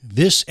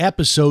This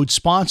episode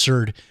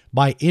sponsored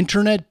by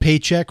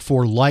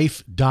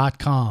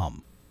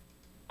InternetPaycheckForLife.com.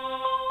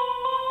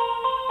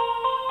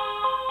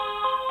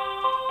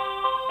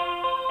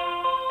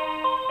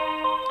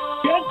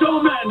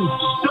 Gentlemen,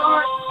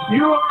 start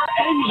your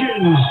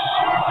engines.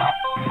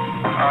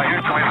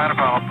 Houston, we've had a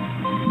problem.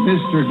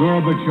 Mr.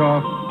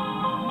 Gorbachev,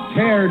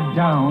 tear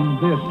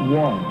down this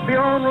wall. The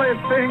only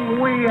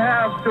thing we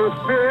have to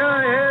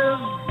fear is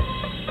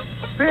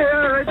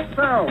fear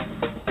itself.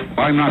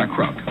 I'm not a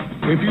crook.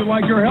 If you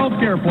like your health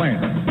care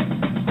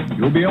plan,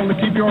 you'll be able to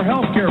keep your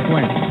health care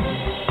plan.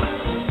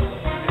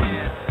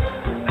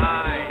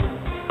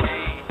 9,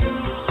 8,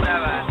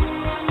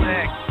 7,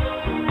 6,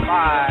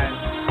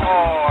 5,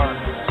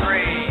 4,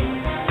 3,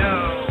 2,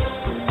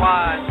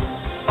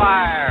 1,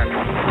 fire.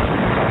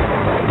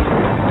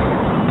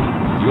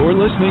 You're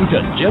listening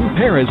to Jim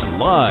Paris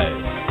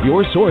Live,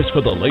 your source for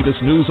the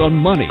latest news on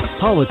money,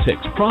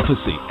 politics,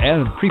 prophecy,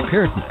 and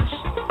preparedness.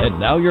 And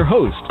now your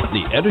host,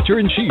 the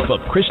editor-in-chief of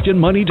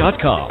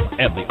ChristianMoney.com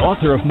and the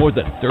author of more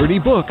than 30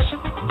 books,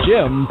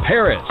 Jim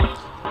Paris.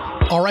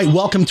 All right,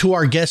 welcome to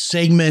our guest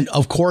segment.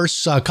 Of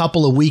course, a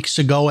couple of weeks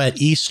ago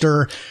at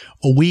Easter,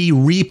 we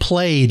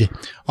replayed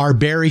our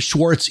Barry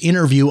Schwartz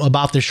interview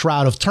about the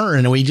Shroud of Turin,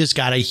 and we just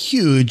got a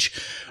huge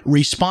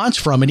response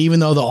from it, even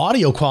though the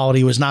audio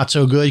quality was not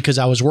so good because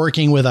I was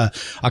working with a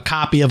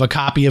copy of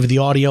the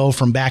audio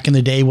from back in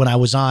the day when I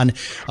was on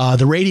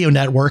the radio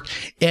network.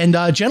 And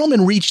a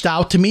gentleman reached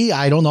out to me.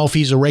 I don't know if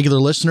he's a regular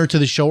listener to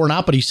the show or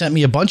not, but he sent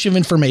me a bunch of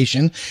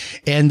information,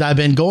 and I've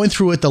been going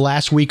through it the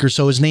last week or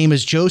so. His name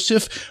is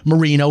Joseph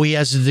Marino. He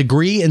has a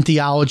degree in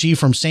theology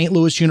from St.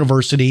 Louis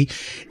University,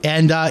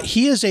 and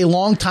he is a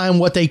longtime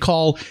what they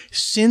call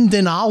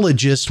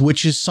syndenologist,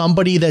 which is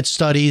somebody that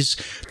studies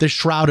the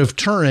Shroud of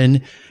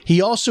Turin. He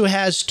also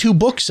has 2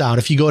 books out.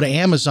 If you go to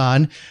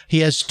Amazon, he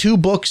has 2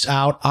 books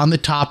out on the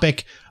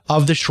topic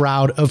of the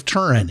Shroud of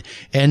Turin.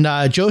 And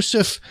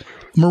Joseph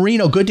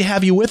Marino, good to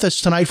have you with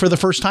us tonight for the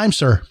first time,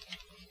 sir.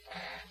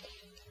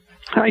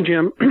 Hi,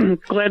 Jim.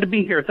 Glad to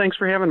be here. Thanks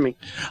for having me.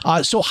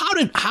 So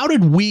how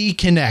did we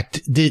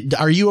connect?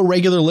 Are you a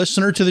regular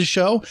listener to the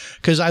show?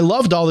 Because I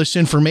loved all this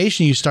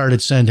information you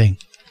started sending.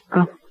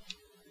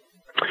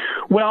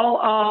 Well,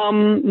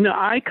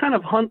 I kind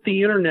of hunt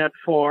the internet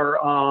for,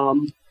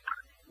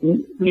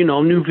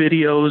 new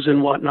videos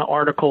and whatnot,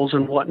 articles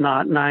and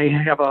whatnot. And I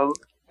have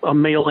a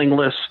mailing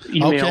list,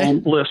 email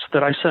list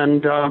that I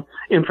send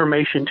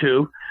information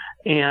to.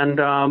 And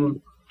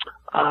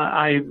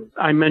I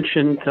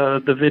mentioned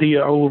the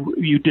video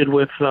you did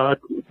with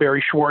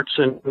Barry Schwartz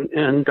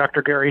and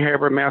Dr. Gary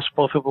Habermas,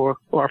 both of who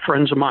are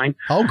friends of mine.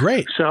 Oh,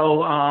 great.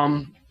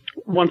 So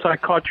once I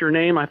caught your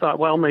name, I thought,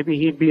 well, maybe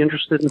he'd be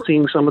interested in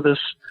seeing some of this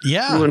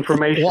new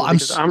information. Well,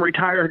 I'm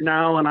retired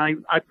now, and I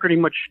pretty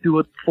much do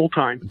it full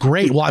time.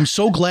 Great. Well, I'm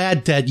so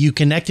glad that you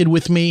connected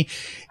with me.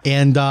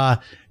 And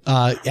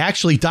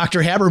actually,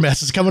 Dr.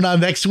 Habermas is coming on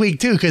next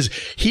week, too, because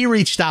he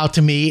reached out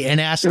to me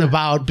and asked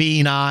about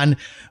being on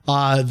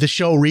the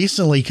show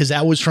recently, because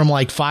that was from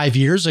like 5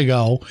 years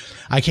ago.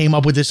 I came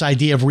up with this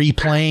idea of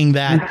replaying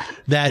that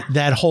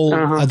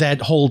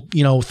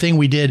whole thing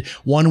we did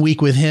 1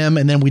 week with him,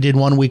 and then we did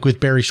 1 week with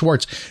Barry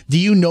Schwartz. Do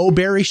you know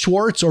Barry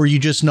Schwartz, or you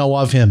just know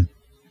of him?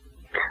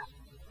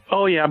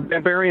 Oh, yeah.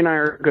 Barry and I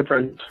are good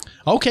friends.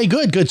 Okay,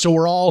 good. So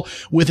we're all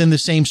within the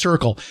same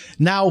circle.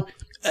 Now,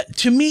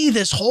 to me,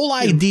 this whole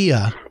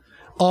idea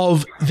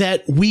of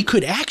that we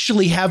could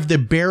actually have the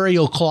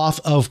burial cloth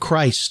of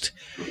Christ,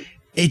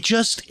 it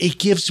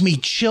gives me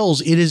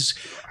chills. It is,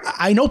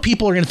 I know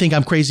people are going to think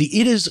I'm crazy.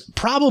 It is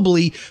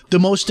probably the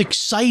most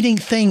exciting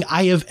thing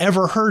I have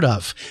ever heard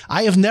of.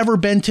 I have never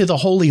been to the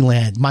Holy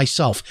Land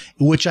myself,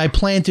 which I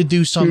plan to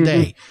do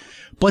someday.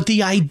 Mm-hmm. But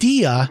the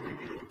idea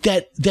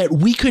that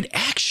we could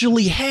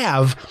actually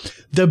have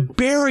the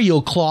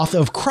burial cloth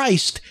of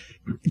Christ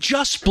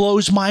just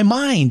blows my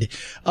mind.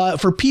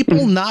 For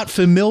people not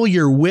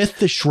familiar with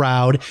the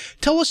Shroud,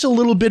 tell us a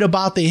little bit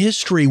about the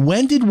history.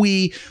 When did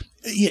we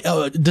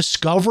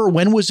discover?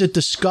 When was it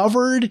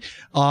discovered?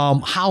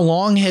 How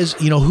long has,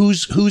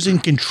 who's in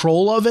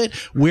control of it?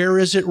 Where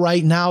is it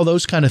right now?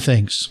 Those kind of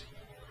things.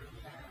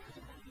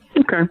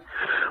 Okay.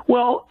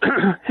 Well,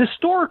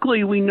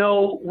 historically, we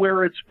know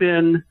where it's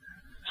been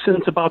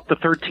since about the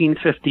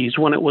 1350s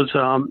when it was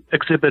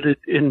exhibited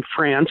in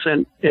France,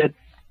 and it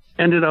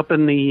ended up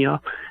in the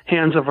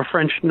hands of a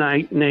French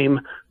knight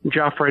named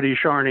Geoffroy de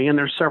Charny, and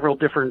there's several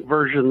different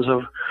versions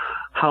of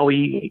how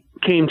he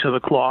came to the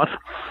cloth.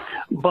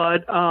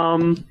 But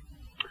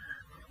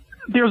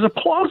there's a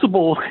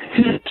plausible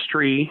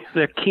history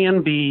that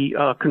can be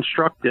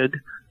constructed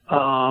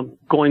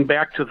going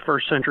back to the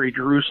first century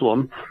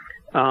Jerusalem.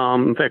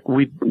 In fact,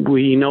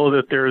 we know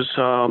that there's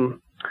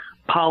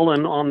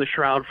pollen on the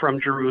shroud from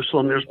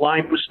Jerusalem. There's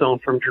limestone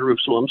from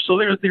Jerusalem. So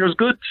there's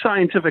good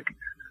scientific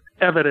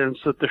evidence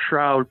that the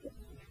shroud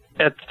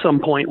at some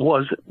point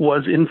was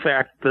in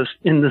fact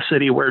in the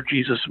city where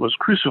Jesus was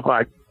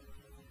crucified.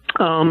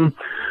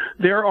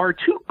 There are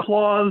 2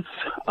 cloths.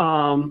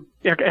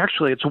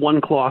 Actually, it's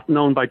one cloth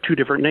known by 2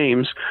 different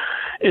names.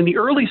 in the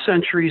early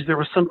centuries, there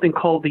was something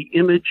called the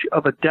image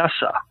of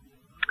Edessa.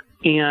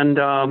 And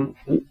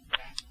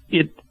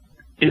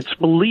it's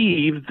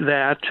believed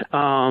that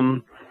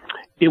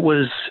it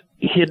was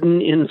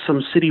hidden in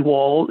some city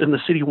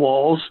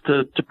walls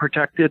to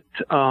protect it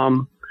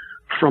from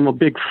a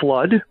big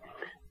flood.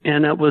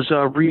 And it was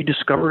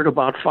rediscovered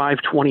about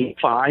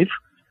 525.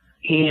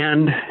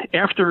 And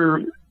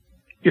after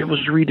it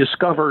was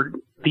rediscovered,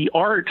 the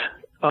art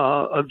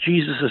of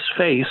Jesus's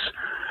face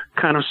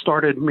kind of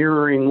started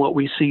mirroring what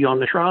we see on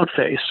the shroud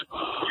face.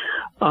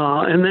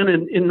 And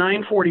then in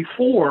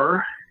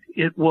 944,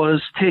 it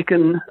was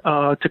taken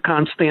to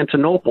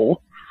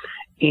Constantinople,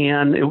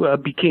 and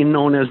it became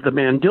known as the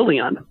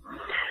Mandylion.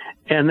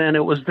 And then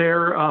it was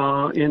there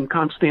in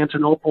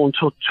Constantinople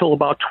until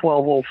about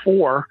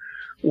 1204,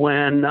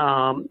 when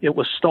it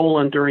was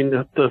stolen during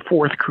the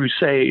Fourth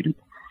Crusade.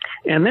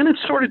 And then it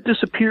sort of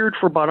disappeared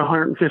for about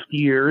 150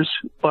 years,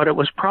 but it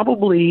was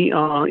probably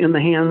in the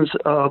hands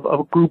of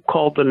a group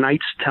called the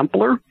Knights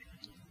Templar.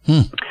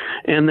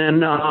 And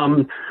then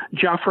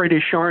Geoffroy de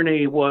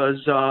Charnay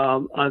was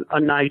a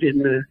knight in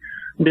the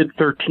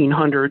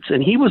mid-1300s,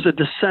 and he was a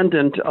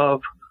descendant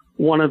of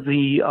one of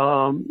the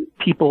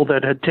people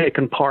that had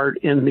taken part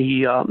in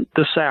the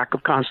sack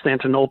of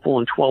Constantinople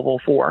in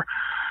 1204.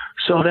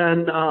 So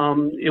then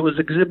it was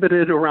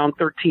exhibited around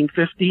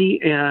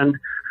 1350, and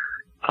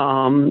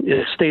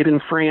it stayed in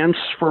France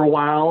for a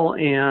while,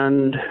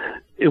 and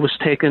it was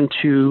taken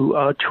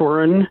to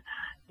Turin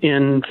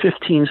in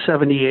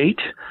 1578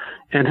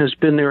 and has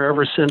been there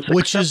ever since.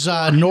 Which is,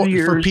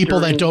 for people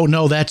that don't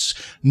know, that's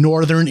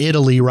northern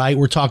Italy, right?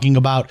 We're talking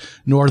about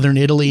northern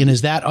Italy. And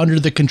is that under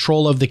the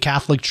control of the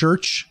Catholic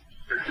Church?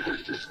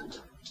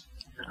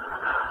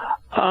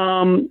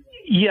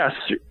 Yes.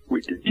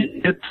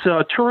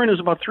 Turin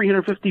is about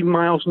 350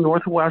 miles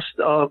northwest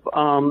of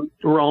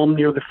Rome,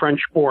 near the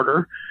French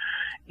border.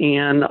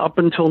 And up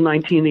until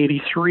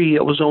 1983,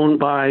 it was owned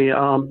by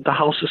the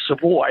House of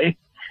Savoy.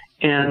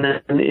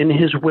 And in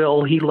his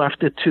will, he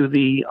left it to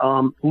the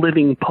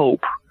living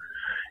Pope.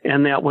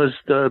 And that was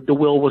the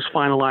will was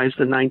finalized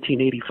in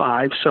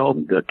 1985.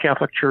 So the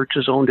Catholic Church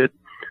has owned it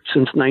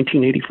since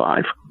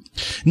 1985.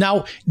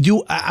 Now,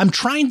 I'm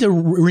trying to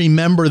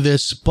remember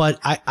this, but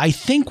I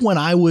think when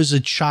I was a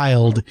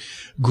child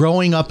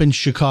growing up in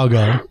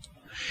Chicago,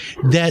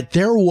 that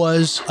there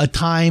was a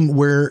time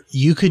where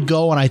you could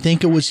go, and I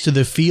think it was to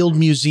the Field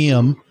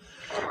Museum,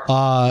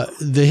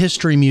 the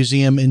History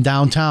Museum in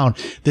downtown,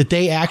 that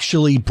they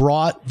actually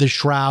brought the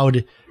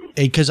shroud,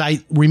 because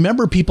I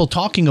remember people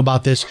talking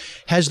about this.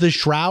 Has the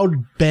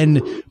shroud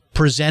been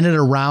presented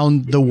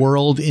around the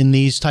world in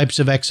these types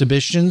of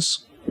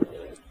exhibitions?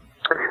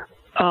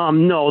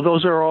 No,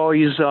 those are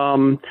always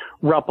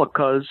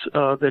replicas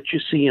that you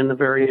see in the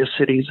various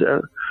cities.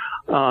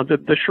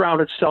 The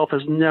shroud itself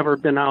has never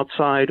been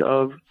outside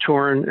of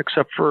Turin,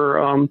 except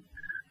for,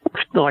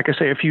 like I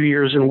say, a few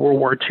years in World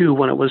War II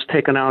when it was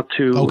taken out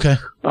to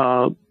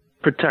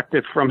protect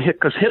it from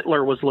because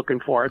Hitler was looking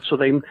for it. So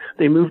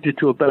they moved it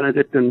to a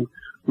Benedictine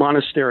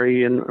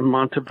monastery in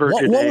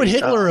Montevergine. What would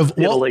Hitler have?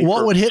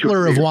 What would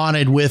Hitler have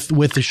wanted with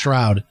the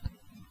shroud?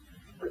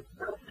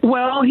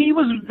 Well, he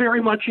was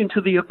very much into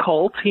the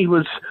occult. He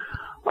wanted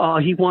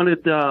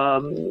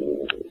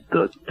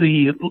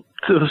the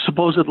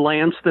supposed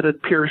lance that had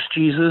pierced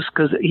Jesus,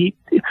 because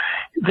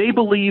they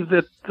believed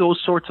that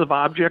those sorts of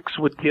objects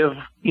would give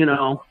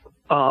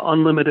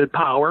unlimited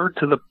power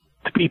to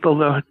people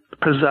that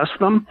possess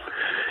them,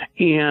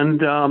 and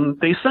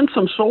they sent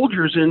some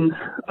soldiers in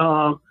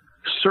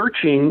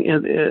searching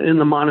in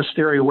the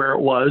monastery where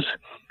it was,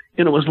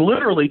 and it was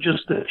literally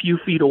just a few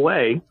feet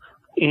away,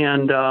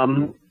 and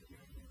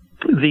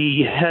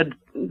the head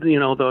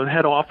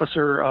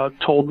officer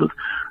told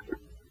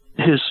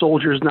his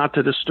soldiers not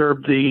to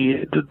disturb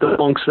the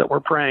monks that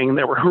were praying.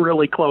 They were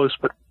really close,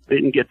 but they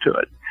didn't get to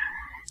it.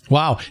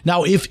 Wow.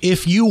 Now, if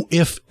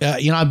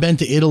I've been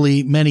to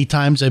Italy many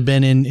times. I've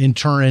been in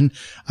Turin.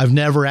 I've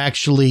never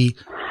actually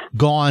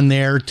gone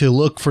there to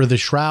look for the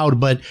shroud,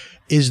 but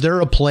is there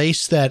a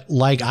place that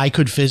I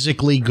could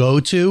physically go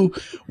to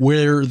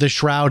where the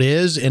shroud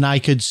is and I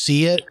could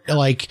see it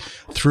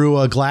through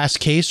a glass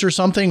case or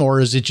something, or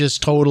is it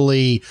just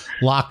totally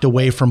locked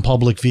away from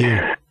public view?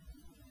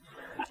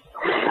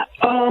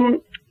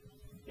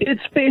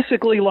 It's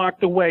basically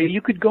locked away. You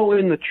could go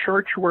in the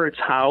church where it's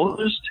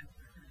housed.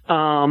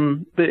 But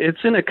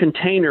it's in a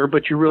container,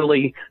 but you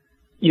really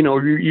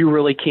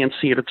can't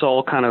see it. It's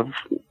all kind of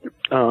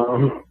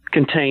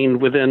contained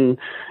within.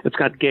 It's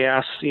got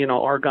gas,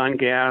 argon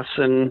gas,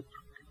 and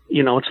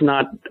it's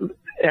not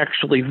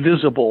actually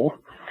visible.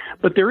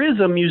 But there is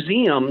a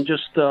museum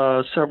just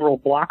several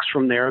blocks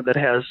from there that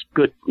has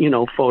good,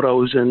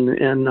 photos and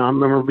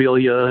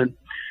memorabilia and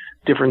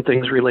different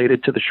things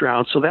related to the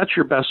shroud. So that's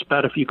your best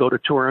bet if you go to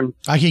Turin.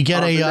 I could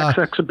get next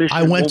exhibition.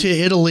 I went to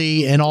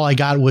Italy and all I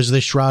got was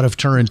the Shroud of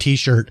Turin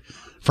T-shirt.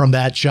 from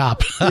that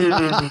shop.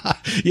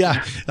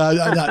 Yeah.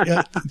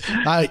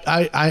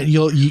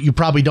 You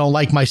probably don't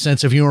like my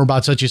sense of humor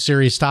about such a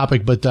serious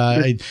topic, but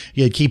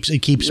it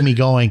keeps me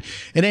going.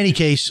 In any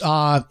case,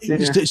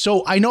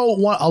 so I know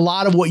a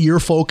lot of what your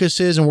focus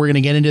is, and we're going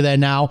to get into that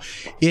now,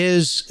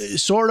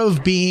 is sort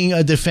of being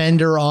a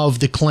defender of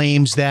the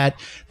claims that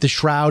the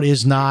shroud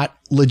is not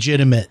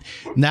legitimate.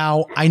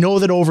 Now, I know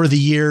that over the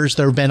years,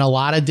 there have been a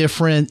lot of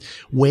different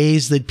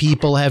ways that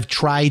people have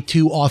tried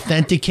to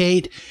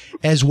authenticate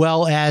as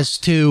well as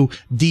to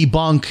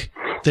debunk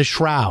the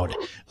shroud.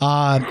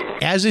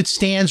 As it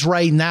stands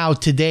right now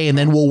today, and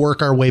then we'll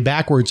work our way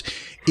backwards,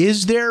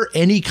 is there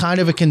any kind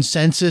of a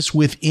consensus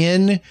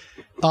within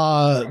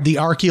the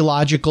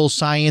archaeological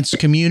science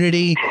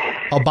community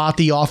about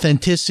the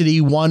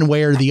authenticity one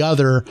way or the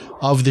other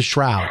of the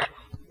shroud?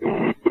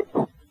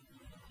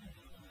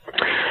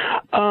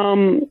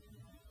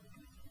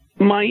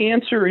 My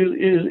answer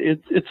is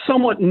it's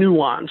somewhat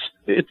nuanced.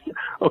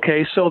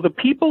 So the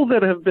people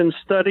that have been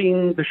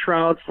studying the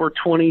shroud for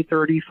 20,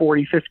 30,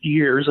 40, 50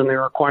 years, and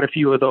there are quite a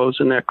few of those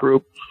in that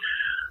group,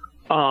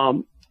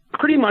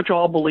 pretty much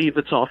all believe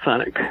it's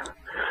authentic.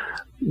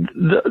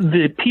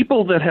 The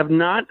people that have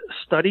not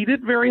studied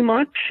it very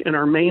much and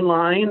are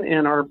mainline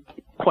and are,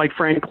 quite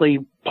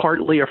frankly,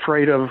 partly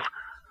afraid of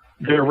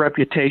their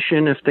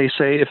reputation if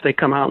they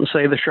come out and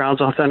say the shroud's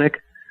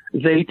authentic,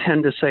 they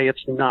tend to say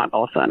it's not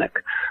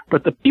authentic.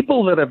 But the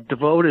people that have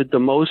devoted the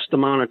most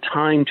amount of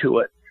time to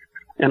it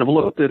and have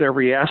looked at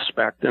every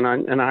aspect, and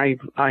I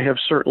have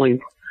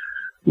certainly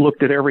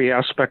looked at every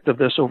aspect of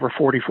this over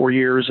 44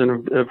 years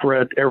and have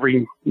read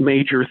every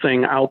major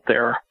thing out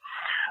there,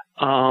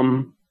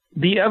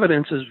 the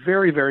evidence is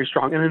very, very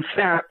strong. And in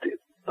fact,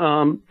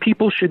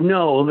 people should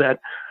know that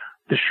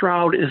the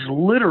shroud is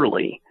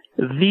literally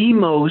the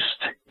most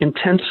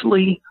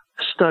intensely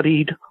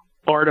studied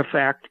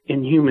artifact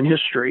in human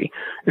history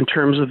in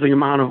terms of the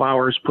amount of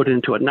hours put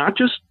into it. Not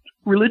just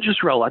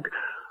religious relic,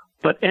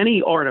 but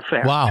any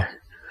artifact. Wow.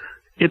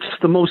 It's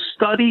the most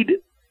studied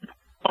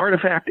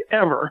artifact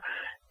ever.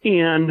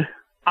 And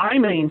I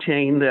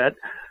maintain that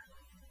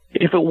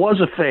if it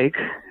was a fake,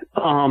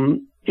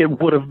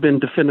 it would have been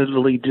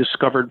definitively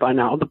discovered by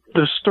now.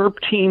 The STURP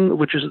team,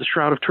 which is the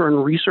Shroud of Turin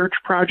research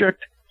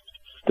project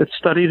that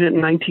studied it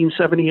in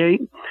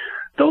 1978,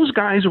 those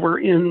guys were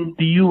in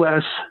the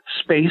U.S.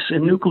 space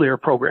and nuclear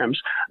programs.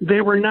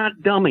 They were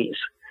not dummies.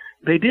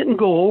 They didn't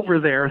go over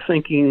there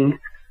thinking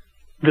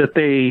that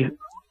they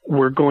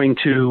were going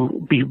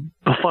to be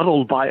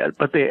befuddled by it,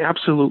 but they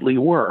absolutely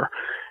were.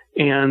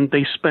 And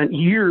they spent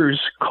years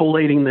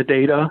collating the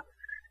data,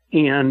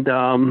 and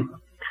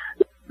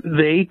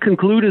they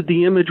concluded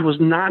the image was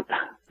not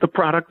the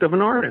product of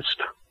an artist.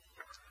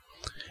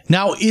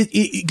 Now,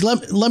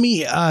 let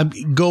me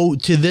go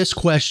to this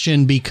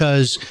question,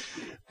 because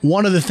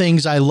one of the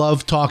things I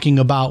love talking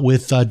about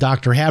with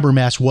Dr.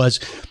 Habermas was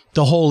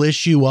the whole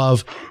issue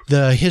of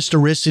the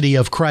historicity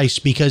of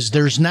Christ, because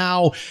there's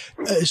now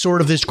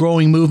sort of this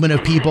growing movement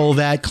of people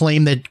that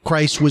claim that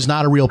Christ was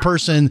not a real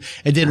person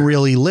and didn't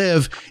really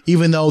live,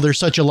 even though there's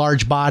such a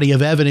large body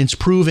of evidence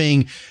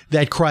proving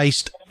that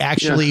Christ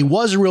actually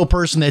was a real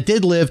person that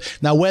did live.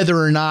 Now, whether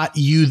or not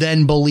you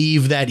then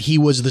believe that he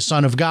was the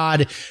Son of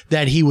God,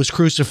 that he was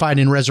crucified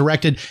and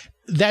resurrected,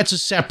 that's a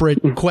separate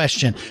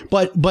question.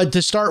 But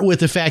to start with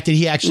the fact that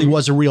he actually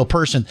was a real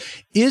person,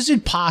 is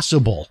it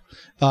possible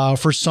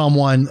for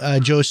someone,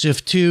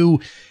 Joseph, to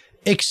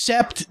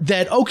accept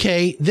that,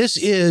 okay, this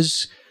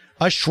is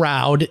a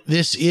shroud,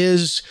 this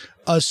is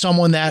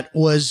someone that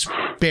was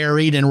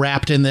buried and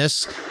wrapped in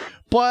this,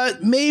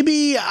 but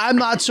maybe I'm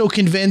not so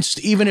convinced,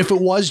 even if it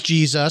was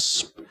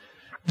Jesus,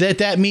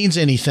 that means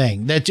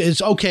anything? That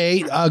it's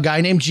okay, a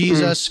guy named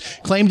Jesus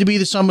claimed to be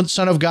the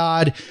Son of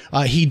God.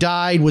 He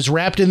died, was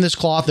wrapped in this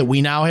cloth that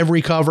we now have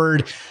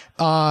recovered.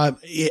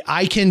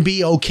 I can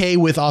be okay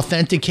with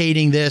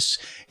authenticating this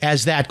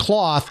as that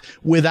cloth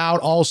without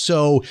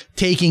also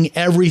taking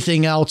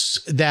everything else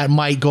that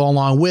might go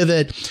along with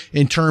it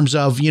in terms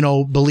of,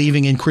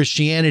 believing in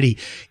Christianity.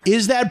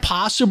 Is that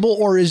possible,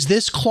 or is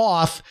this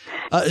cloth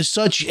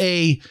such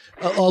a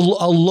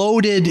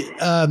loaded,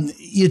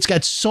 it's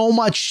got so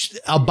much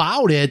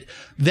about it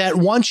that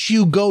once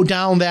you go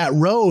down that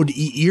road,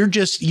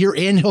 you're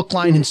in hook,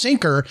 line, and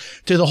sinker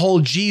to the whole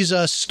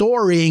Jesus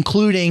story,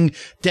 including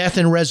death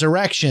and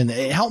resurrection.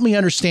 Help me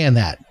understand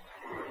that.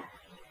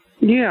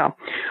 Yeah.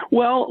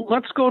 Well,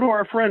 let's go to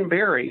our friend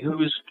Barry,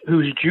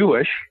 who's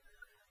Jewish,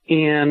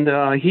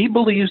 and he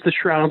believes the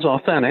shroud's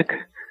authentic,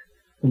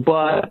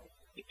 but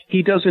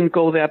he doesn't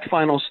go that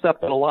final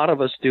step that a lot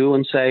of us do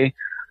and say,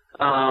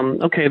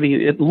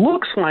 it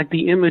looks like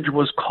the image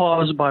was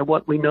caused by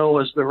what we know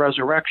as the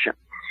resurrection.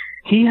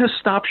 He has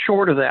stopped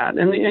short of that.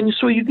 And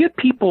so you get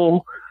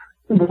people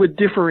with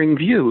differing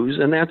views,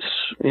 and that's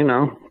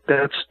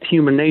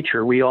human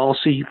nature. We all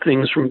see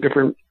things from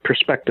different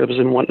perspectives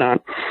and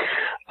whatnot.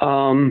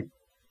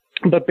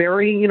 But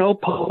Barry,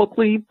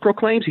 publicly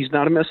proclaims he's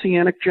not a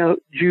Messianic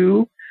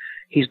Jew.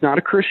 He's not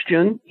a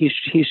Christian. He's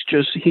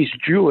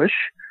Jewish,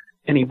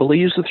 and he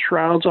believes the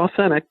shroud's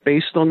authentic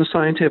based on the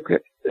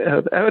scientific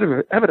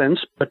evidence,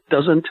 but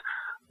doesn't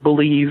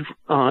believe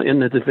in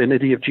the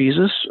divinity of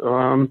Jesus.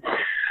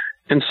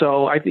 And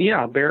so,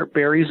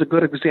 Barry's a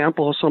good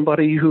example of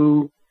somebody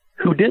who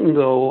didn't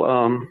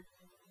go,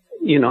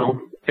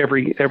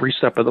 every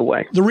step of the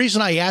way. The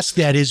reason I ask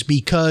that is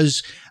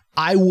because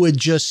I would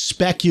just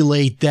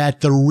speculate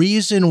that the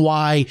reason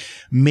why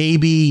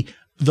maybe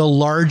the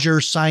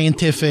larger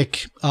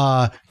scientific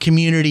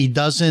community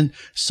doesn't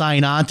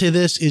sign on to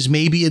this is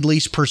maybe, at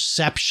least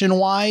perception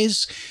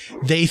wise,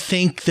 they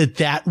think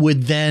that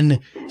would then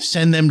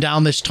send them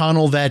down this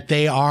tunnel that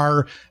they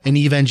are an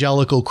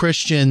evangelical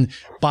Christian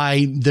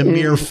by the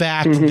mere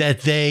fact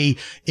that they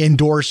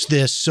endorse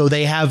this. So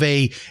they have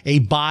a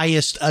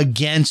bias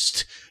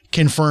against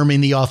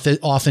confirming the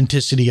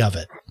authenticity of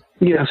it.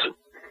 Yes.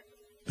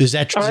 Is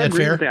that I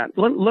agree fair? with that.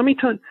 Let me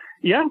tell.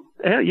 Yeah.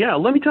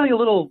 Let me tell you a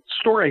little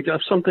story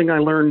of something I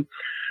learned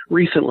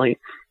recently.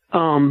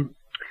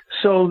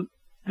 So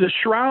the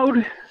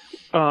Shroud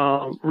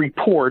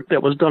report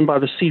that was done by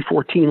the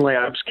C14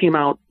 labs came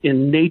out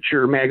in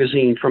Nature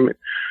magazine, from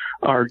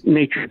our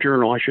Nature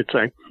journal, I should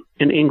say,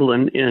 in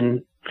England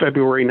in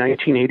February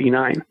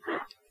 1989.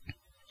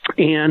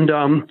 And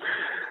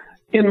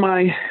in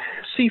my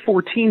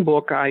C14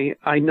 book,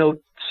 I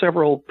note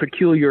several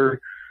peculiar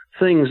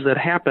things that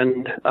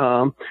happened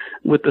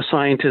with the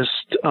scientists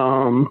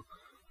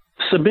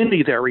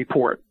submitting their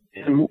report.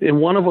 And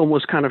one of them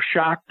was kind of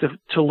shocked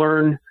to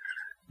learn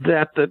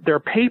that their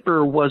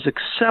paper was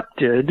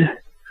accepted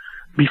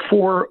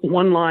before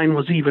one line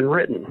was even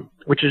written,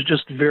 which is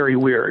just very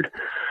weird.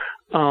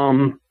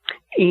 And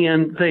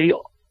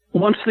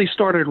once they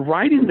started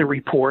writing the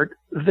report,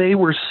 they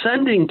were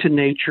sending to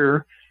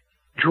Nature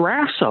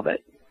drafts of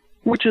it,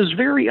 which is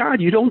very odd.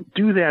 You don't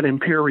do that in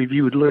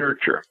peer-reviewed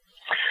literature.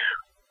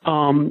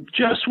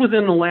 Just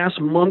within the last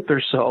month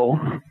or so,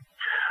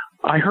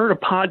 I heard a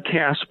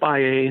podcast by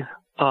a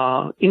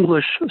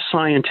English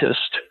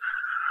scientist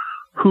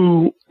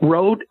who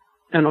wrote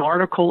an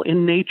article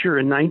in Nature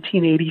in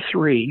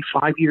 1983,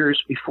 5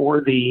 years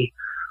before the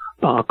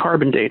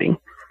carbon dating.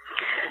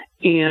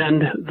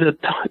 And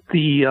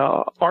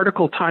the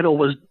article title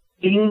was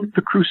 "Dating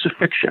the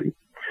Crucifixion."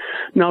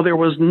 Now, there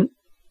was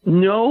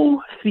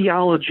no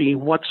theology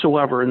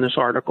whatsoever in this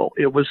article.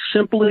 It was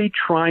simply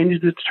trying to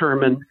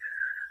determine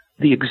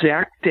the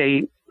exact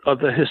date of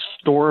the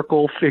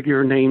historical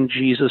figure named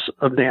Jesus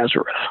of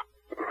Nazareth.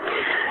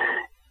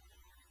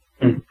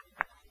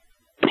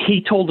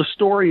 He told a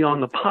story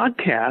on the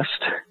podcast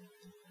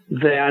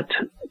that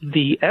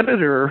the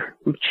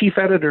chief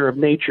editor of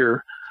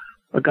Nature,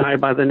 a guy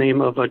by the name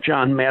of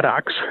John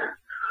Maddox,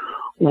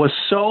 was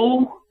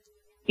so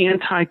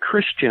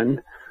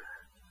anti-Christian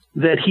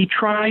that he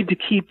tried to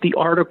keep the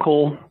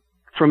article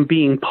from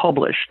being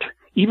published,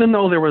 even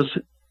though there was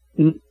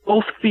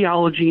no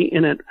theology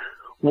in it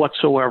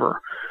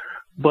whatsoever.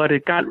 But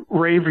it got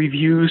rave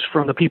reviews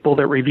from the people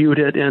that reviewed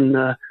it, and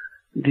a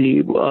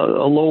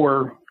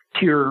lower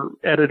tier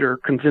editor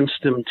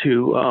convinced him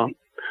to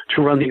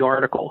run the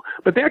article.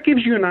 But that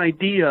gives you an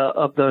idea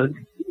of the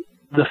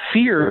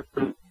fear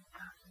of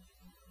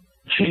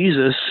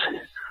Jesus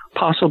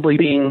possibly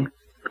being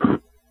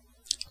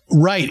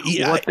right.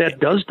 What that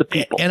does to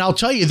people. And I'll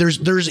tell you,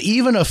 there's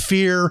even a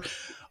fear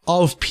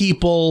of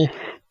people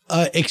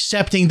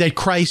accepting that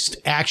Christ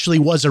actually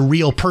was a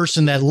real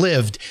person that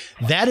lived.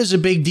 That is a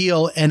big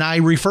deal. And I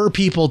refer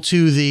people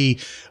to the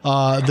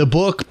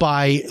book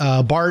by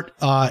Bart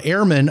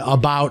Ehrman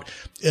about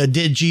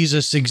did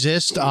Jesus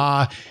exist?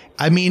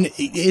 I mean,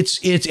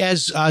 it's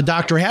as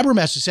Dr.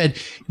 Habermas said,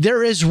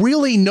 there is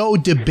really no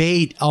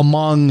debate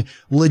among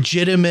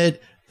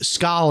legitimate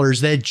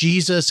scholars that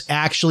Jesus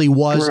actually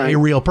was a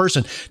real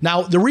person.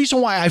 Now, the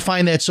reason why I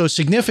find that so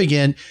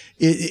significant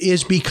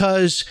is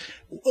because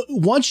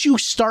once you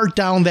start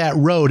down that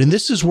road, and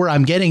this is where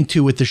I'm getting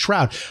to with the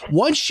Shroud,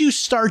 once you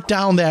start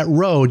down that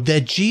road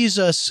that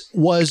Jesus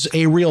was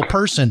a real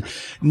person,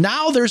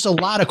 now there's a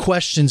lot of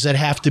questions that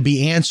have to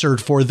be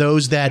answered for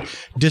those that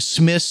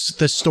dismiss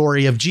the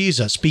story of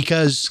Jesus,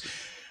 because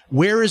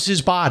where is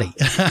his body?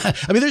 I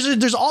mean,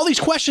 there's all these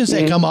questions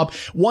that come up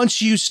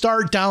once you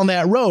start down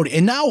that road.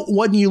 And now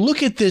when you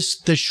look at the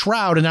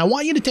Shroud, and I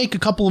want you to take a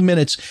couple of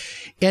minutes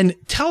and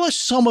tell us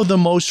some of the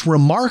most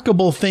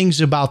remarkable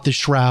things about the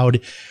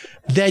Shroud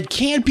that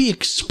can't be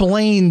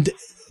explained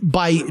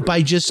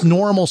by just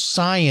normal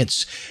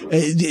science.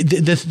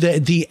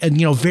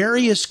 The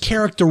various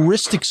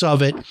characteristics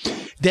of it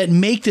that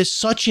make this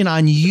such an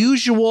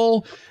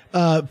unusual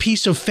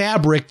piece of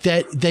fabric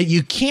that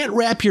you can't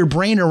wrap your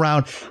brain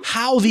around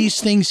how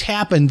these things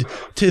happened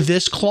to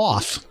this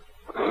cloth.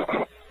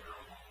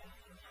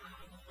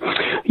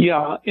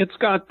 Yeah, it's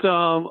got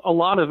a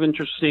lot of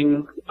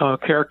interesting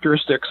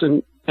characteristics,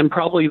 and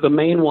probably the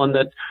main one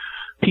that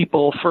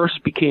people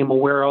first became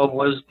aware of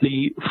was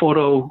the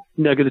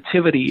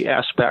photonegativity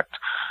aspect.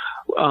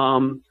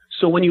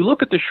 So when you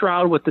look at the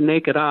Shroud with the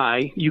naked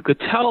eye, you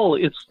could tell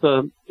it's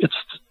the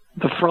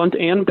front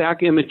and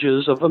back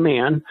images of a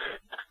man,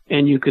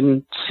 and you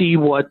can see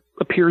what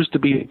appears to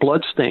be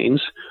blood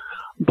stains,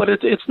 but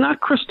it's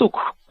not crystal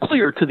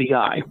clear to the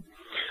eye.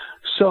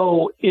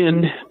 So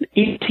in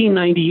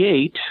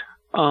 1898,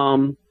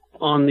 on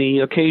the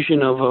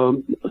occasion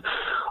of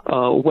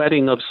a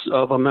wedding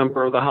of a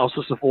member of the House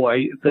of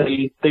Savoy,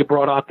 they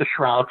brought out the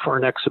shroud for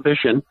an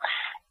exhibition,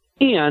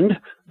 and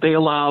they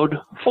allowed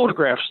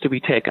photographs to be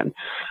taken.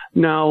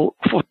 Now,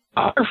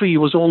 photography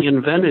was only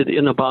invented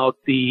in about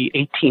the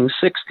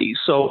 1860s,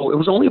 so it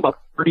was only about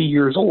 30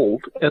 years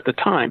old at the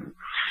time.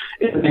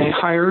 And they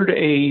hired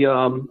a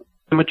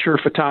amateur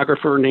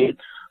photographer named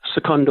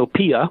Secondo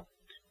Pia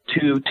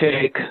to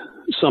take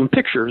some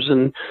pictures.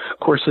 And of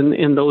course,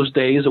 in those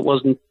days, it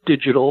wasn't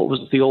digital. It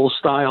was the old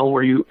style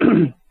where you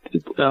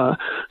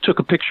took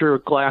a picture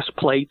of glass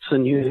plates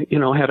and you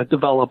had to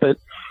develop it.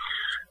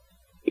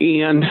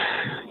 And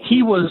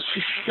he was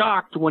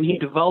shocked when he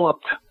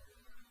developed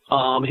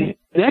his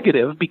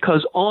negative,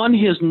 because on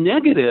his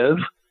negative,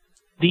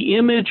 the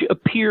image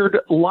appeared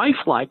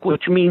lifelike,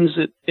 which means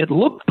it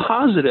looked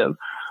positive.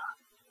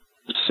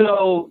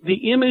 So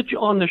the image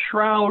on the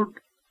shroud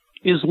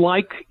is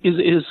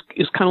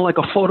kind of like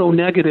a photo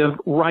negative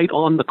right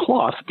on the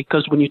cloth,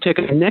 because when you take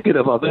a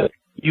negative of it,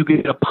 you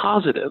get a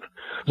positive.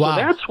 Wow.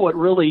 So that's what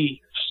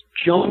really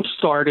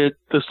jump-started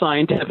the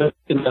scientific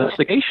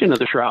investigation of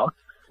the shroud.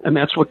 And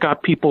that's what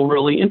got people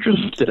really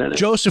interested in it.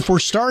 Joseph, we're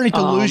starting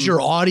to lose your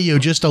audio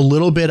just a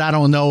little bit. I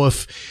don't know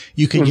if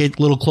you could get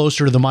a little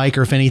closer to the mic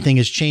or if anything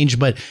has changed,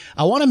 but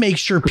I want to make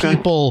sure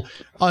people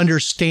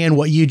understand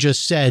what you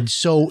just said.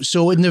 So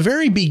in the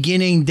very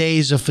beginning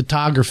days of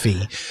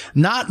photography,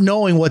 not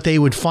knowing what they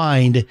would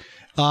find,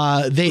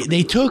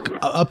 they took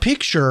a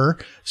picture,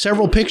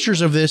 several pictures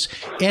of this,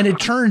 and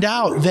it turned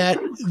out that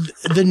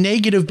the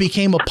negative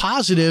became a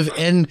positive,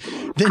 and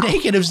the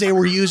negatives they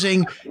were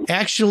using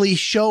actually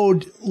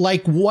showed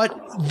like what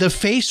the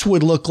face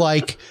would look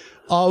like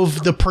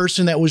of the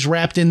person that was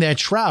wrapped in that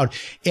shroud.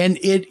 And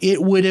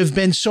it would have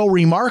been so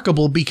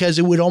remarkable, because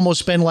it would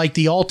almost been like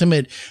the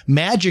ultimate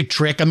magic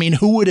trick. I mean,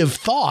 who would have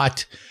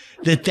thought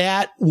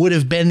that would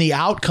have been the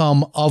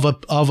outcome of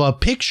a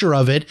picture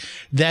of it,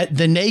 that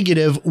the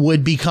negative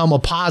would become a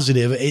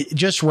positive?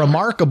 Just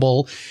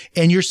remarkable.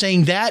 And you're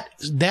saying that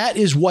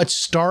is what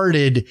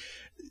started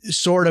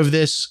sort of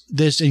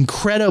this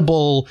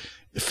incredible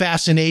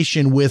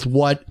fascination with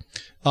what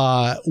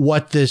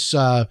this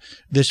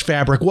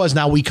fabric was.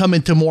 Now we come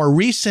into more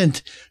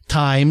recent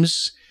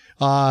times.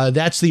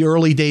 That's the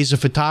early days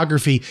of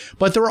photography,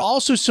 but there are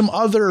also some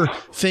other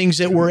things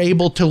that we're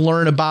able to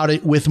learn about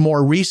it with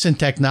more recent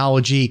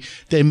technology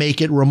that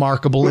make it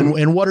remarkable.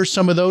 And what are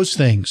some of those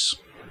things?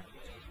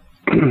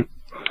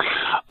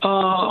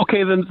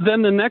 Okay,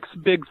 then the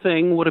next big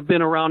thing would have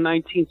been around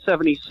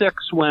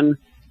 1976, when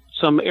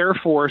some Air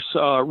Force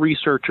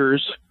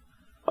researchers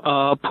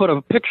put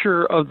a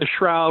picture of the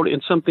shroud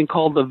in something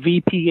called the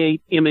VP8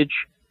 image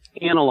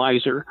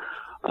analyzer,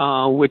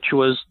 which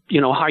was,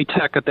 high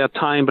tech at that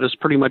time, but it's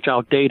pretty much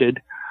outdated.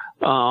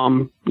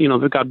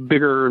 They've got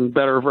bigger and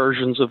better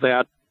versions of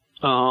that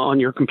on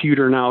your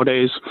computer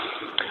nowadays.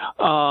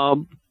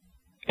 And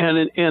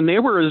they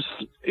were as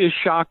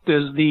shocked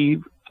as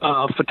the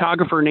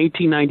photographer in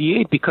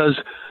 1898, because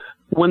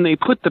when they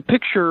put the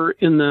picture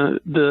in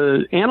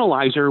the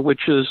analyzer,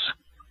 which is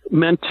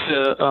meant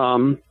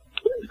to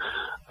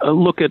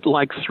look at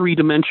like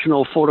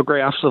three-dimensional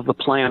photographs of the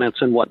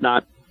planets and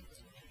whatnot,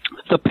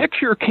 the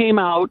picture came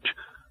out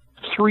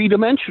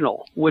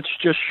three-dimensional, which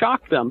just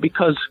shocked them,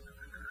 because,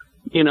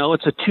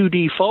 it's a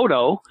 2D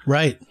photo.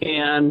 Right.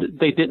 And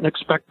they didn't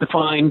expect to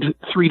find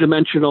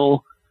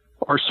three-dimensional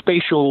or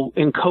spatial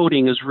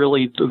encoding is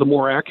really the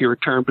more accurate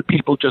term, but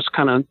people just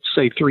kind of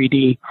say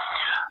 3D.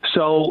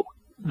 So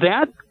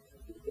that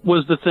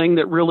was the thing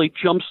that really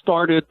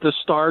jump-started the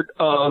start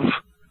of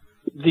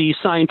the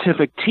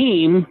scientific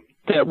team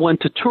that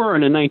went to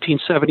Turin in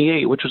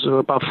 1978, which was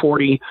about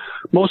 40,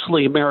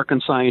 mostly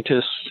American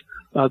scientists.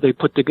 They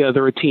put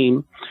together a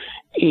team.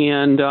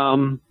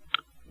 And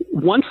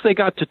once they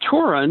got to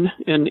Turin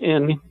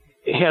and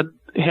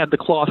had the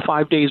cloth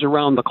 5 days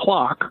around the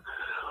clock,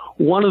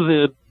 one of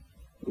the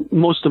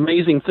most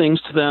amazing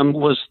things to them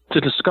was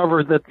to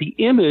discover that the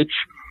image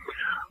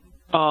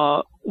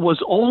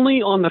was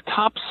only on the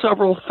top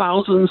several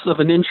thousandths of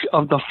an inch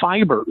of the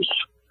fibers.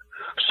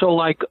 So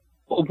like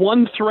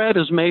one thread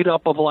is made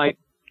up of like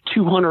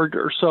 200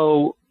 or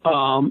so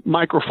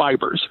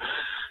microfibers,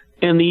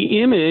 and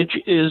the image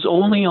is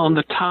only on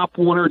the top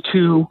one or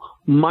two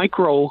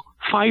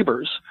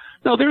microfibers.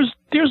 Now,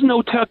 there's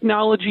no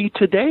technology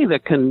today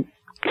that can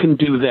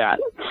do that.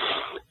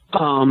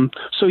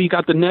 So you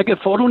got the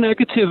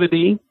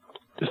photonegativity,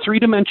 the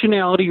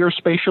three-dimensionality or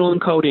spatial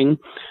encoding,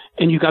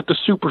 and you got the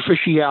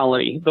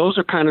superficiality. Those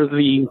are kind of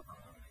the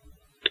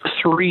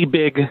three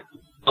big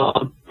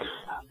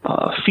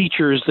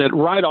features that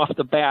right off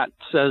the bat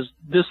says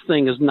this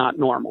thing is not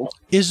normal.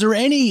 Is there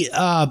any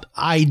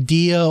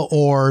idea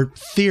or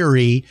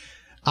theory?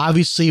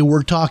 Obviously,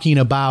 we're talking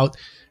about,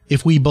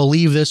 if we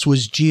believe this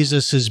was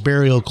Jesus's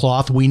burial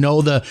cloth, we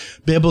know the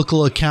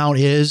biblical account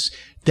is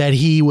that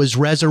he was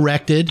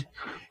resurrected.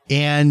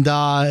 And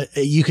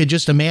you could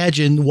just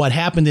imagine what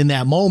happened in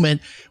that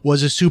moment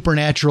was a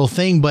supernatural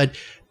thing. But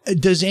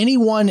does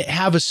anyone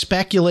have a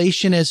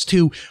speculation as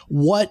to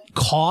what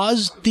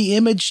caused the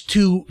image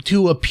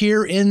to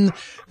appear in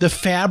the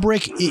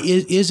fabric?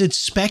 Is it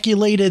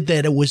speculated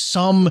that it was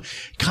some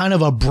kind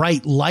of a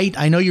bright light?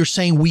 I know you're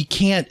saying we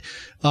can't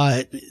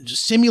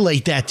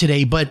simulate that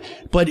today, but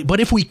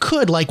if we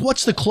could, like,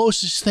 what's the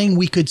closest thing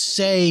we could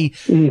say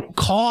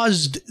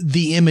caused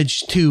the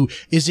image to?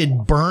 Is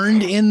it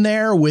burned in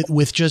there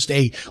with just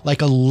a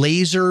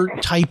laser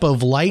type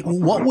of light?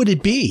 What would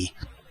it be?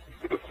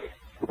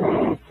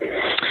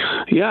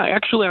 Yeah,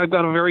 actually, I've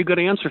got a very good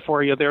answer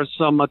for you. There's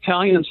some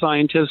Italian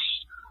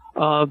scientists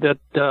that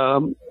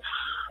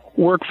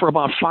worked for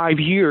about 5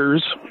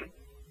 years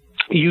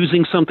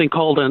using something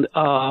called an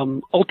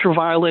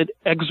ultraviolet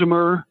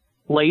excimer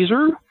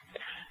laser,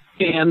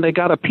 and they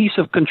got a piece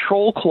of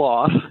control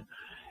cloth,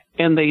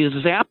 and they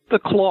zapped the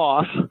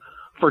cloth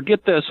for,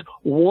 get this,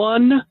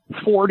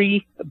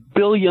 1/40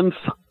 billionth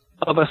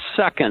of a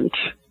second,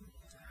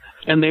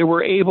 and they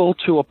were able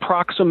to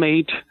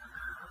approximate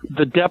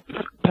the depth,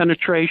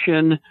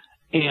 penetration,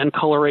 and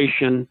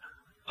coloration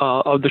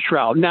of the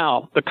shroud.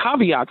 Now, the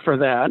caveat for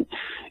that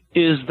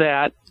is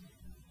that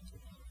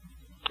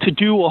to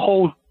do a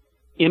whole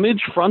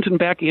image, front and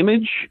back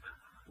image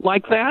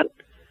like that,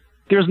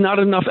 there's not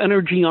enough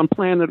energy on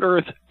planet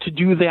Earth to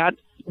do that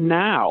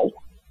now.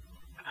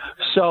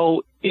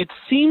 So it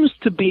seems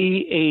to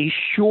be a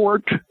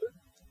short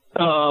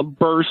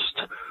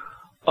burst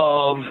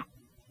of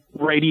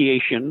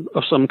radiation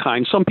of some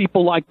kind. Some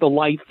people like the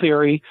light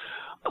theory,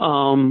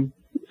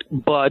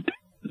 but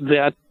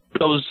that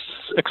those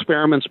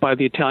experiments by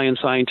the Italian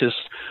scientists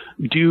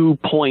do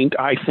point,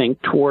 I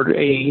think, toward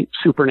a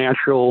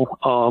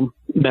supernatural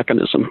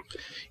mechanism.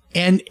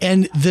 And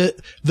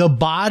the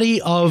body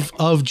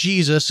of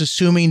Jesus,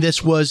 assuming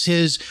this was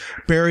his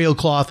burial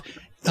cloth,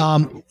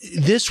 would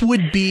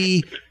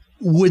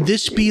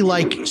this be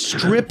like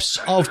strips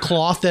of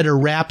cloth that are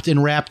wrapped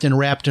and wrapped and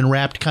wrapped and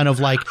wrapped, kind of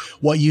like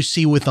what you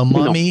see with a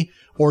mummy? No.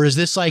 Or is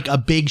this like a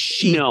big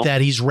sheet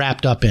that he's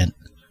wrapped up in?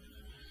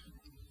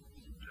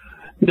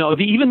 No,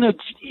 even the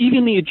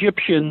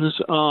Egyptians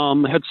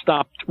had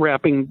stopped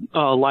wrapping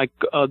like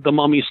the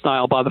mummy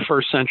style by the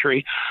 1st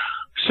century.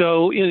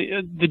 So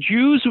the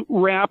Jews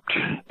wrapped.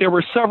 There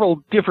were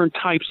several different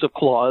types of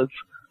cloths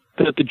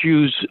that the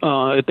Jews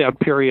at that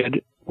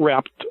period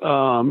wrapped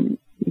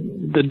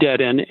the dead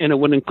in, and it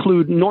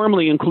would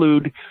normally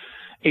include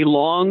a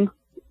long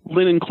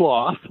linen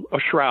cloth, a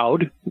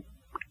shroud,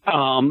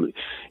 and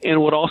it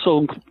would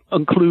also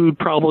include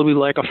probably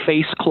like a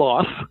face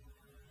cloth,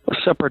 a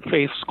separate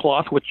face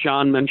cloth, which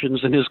John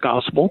mentions in his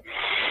gospel.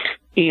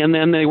 And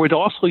then they would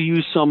also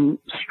use some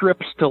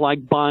strips to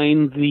like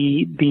bind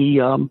the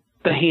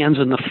hands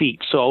and the feet.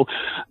 So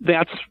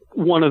that's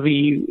one of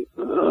the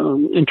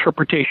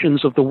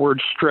interpretations of the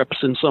word strips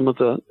in some of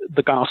the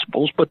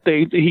gospels, but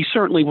he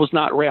certainly was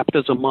not wrapped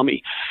as a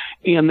mummy.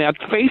 And that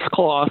face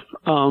cloth,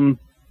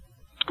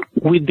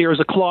 there's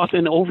a cloth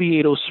in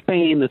Oviedo,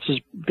 Spain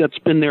that's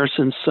been there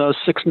since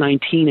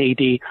 619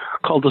 AD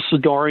called the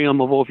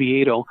Sudarium of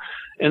Oviedo.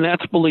 And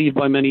that's believed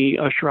by many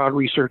shroud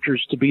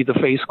researchers to be the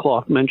face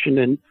cloth mentioned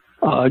in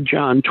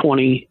John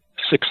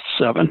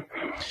 20:6-7.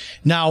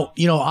 Now,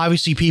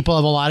 obviously people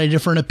have a lot of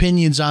different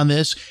opinions on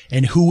this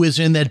and who is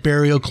in that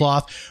burial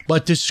cloth,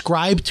 but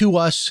describe to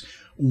us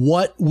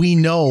what we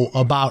know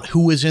about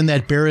who was in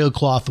that burial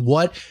cloth.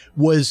 What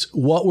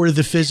were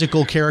the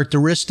physical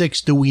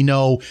characteristics? Do we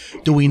know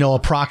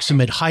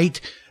approximate height?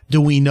 Do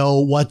we know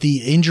what the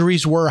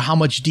injuries were? How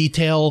much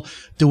detail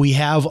do we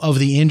have of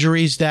the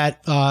injuries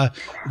that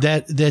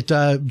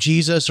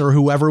Jesus or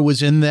whoever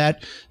was in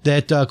that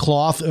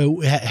cloth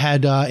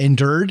had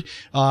endured?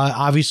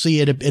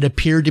 Obviously, it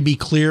appeared to be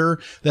clear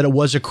that it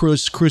was a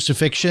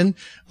crucifixion,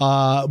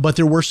 but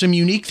there were some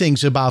unique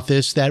things about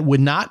this that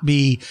would not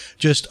be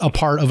just a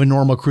part of a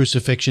normal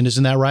crucifixion.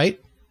 Isn't that right?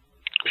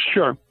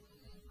 Sure,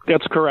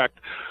 that's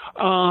correct.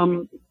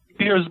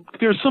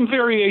 There's some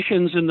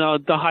variations in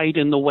the height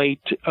and the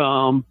weight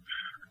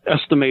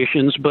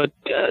estimations, but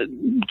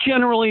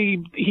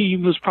generally he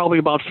was probably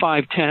about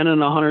 5'10" and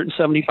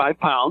 175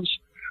 pounds.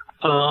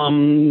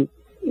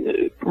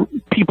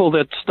 People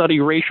that study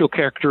racial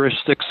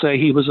characteristics say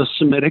he was a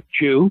Semitic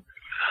Jew.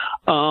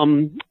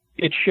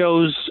 It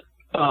shows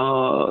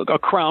a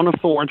crown of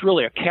thorns,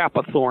 really a cap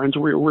of thorns.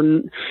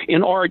 We're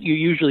in art, you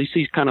usually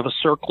see kind of a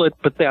circlet,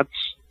 but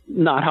that's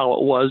not how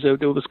it was.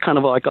 It was kind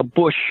of like a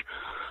bush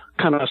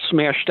kind of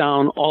smashed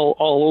down all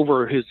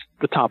over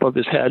the top of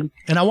his head.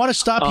 And I want to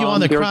stop you on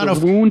the crown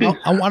of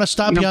I want to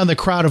stop you on the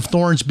crown of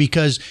thorns,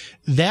 because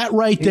that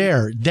right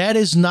there, that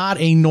is not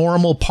a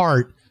normal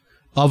part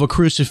of a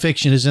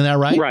crucifixion, isn't that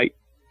right? Right.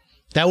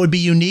 That would be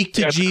unique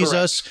to That's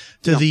Jesus,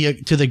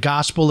 correct. to the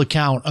gospel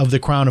account of the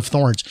crown of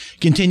thorns.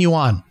 Continue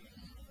on.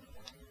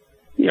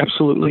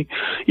 Absolutely.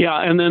 Yeah,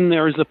 and then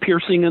there's a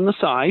piercing in the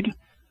side.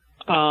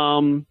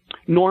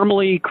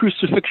 Normally,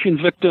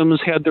 crucifixion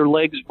victims had their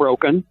legs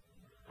broken.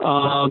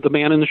 The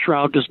man in the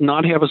shroud does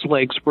not have his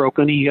legs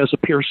broken. He has a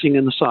piercing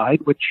in the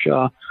side, which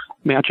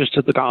matches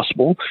to the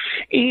gospel.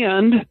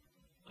 And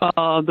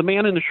the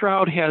man in the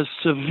shroud has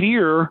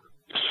severe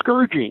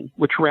scourging,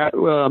 which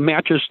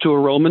matches to a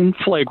Roman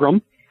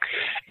flagrum.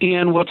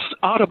 And what's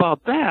odd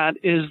about that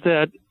is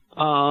that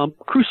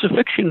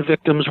crucifixion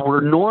victims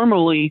were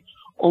normally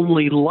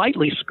only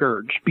lightly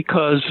scourged,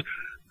 because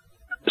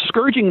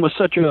scourging was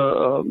such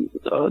a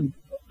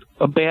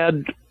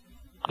bad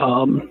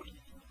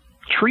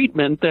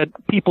treatment that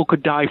people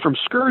could die from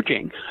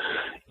scourging.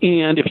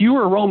 And if you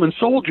were a Roman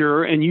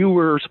soldier and you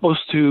were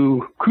supposed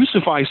to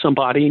crucify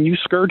somebody and you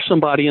scourged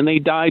somebody and they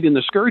died in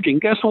the scourging,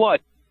 guess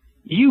what?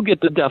 You get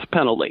the death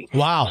penalty.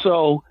 Wow.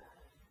 So,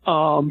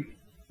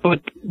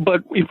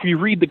 but if you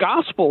read the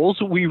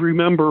Gospels, we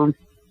remember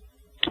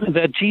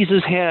that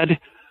Jesus had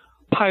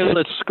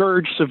Pilate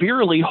scourged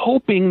severely,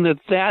 hoping that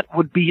that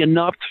would be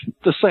enough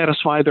to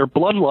satisfy their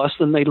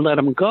bloodlust, and they let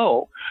him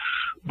go.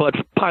 But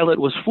Pilate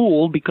was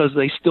fooled, because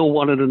they still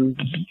wanted him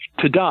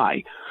to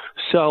die.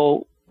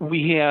 So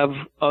we have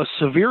a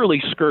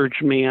severely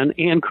scourged man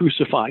and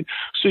crucified.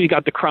 So you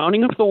got the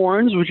crowning of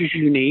thorns, which is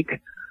unique.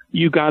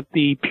 You got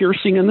the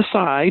piercing in the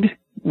side,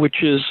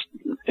 which is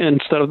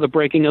instead of the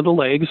breaking of the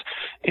legs,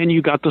 and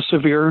you got the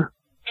severe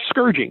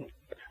scourging.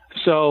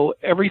 So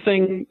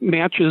everything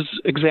matches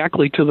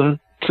exactly to the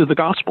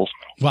Gospels.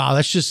 Wow,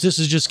 this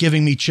is just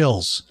giving me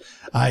chills.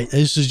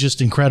 This is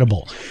just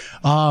incredible.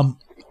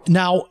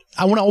 Now,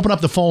 I want to open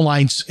up the phone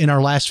lines in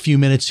our last few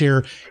minutes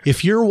here.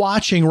 If you're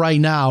watching right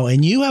now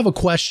and you have a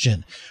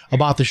question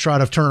about the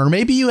Shroud of Turin, or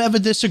maybe you have a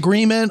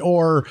disagreement,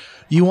 or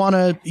you want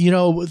to,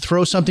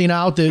 throw something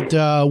out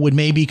that would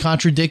maybe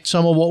contradict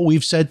some of what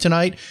we've said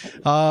tonight,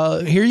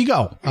 here you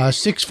go.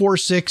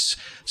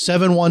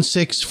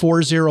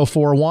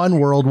 646-716-4041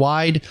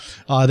 worldwide.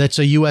 That's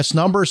a U.S.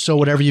 number, so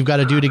whatever you've got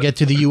to do to get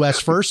to the U.S.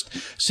 first,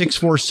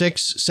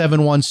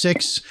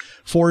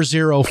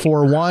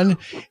 646-716-4041.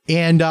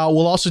 And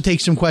we'll also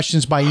take some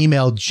questions by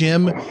email,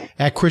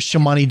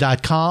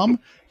 jim@christianmoney.com.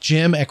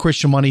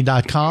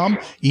 jim@christianmoney.com.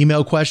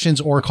 Email questions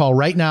or call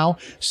right now,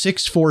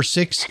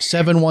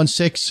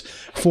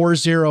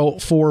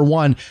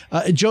 646-716-4041.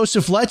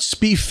 Joseph, let's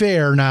be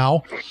fair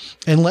now,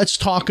 and let's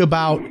talk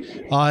about,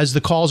 as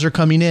the calls are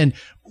coming in,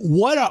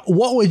 what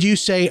would you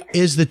say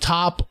is the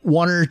top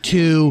one or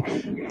two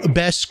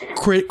best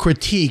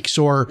critiques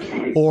or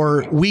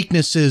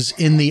weaknesses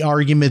in the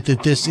argument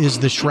that this is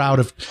the shroud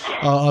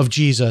of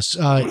Jesus?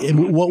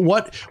 And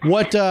what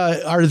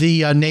are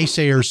the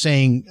naysayers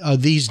saying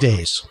these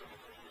days?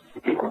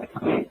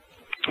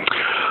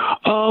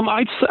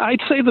 I'd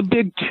say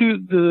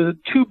the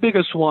two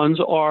biggest ones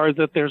are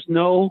that there's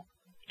no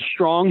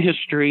strong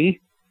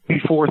history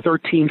before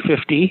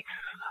 1350.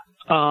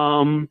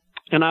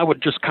 And I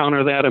would just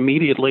counter that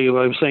immediately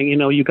by saying,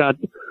 you got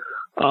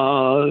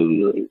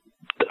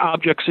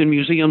objects in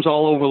museums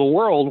all over the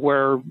world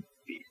where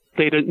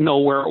they didn't know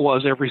where it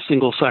was every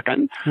single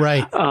second.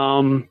 Right.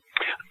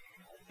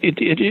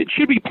 It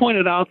should be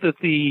pointed out that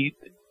the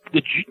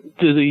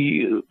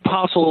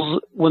apostles,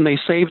 when they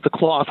saved the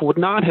cloth, would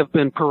not have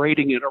been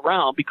parading it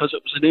around, because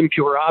it was an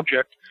impure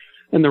object,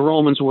 and the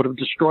Romans would have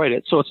destroyed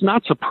it. So it's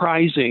not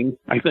surprising,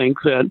 I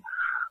think, that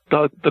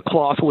the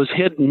cloth was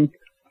hidden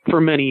for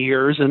many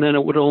years, and then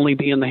it would only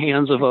be in the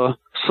hands of a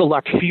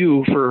select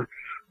few for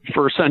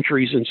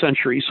centuries and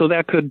centuries. So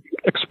that could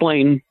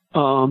explain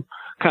kind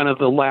of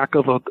the lack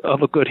of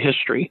a good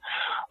history.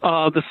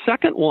 The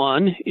second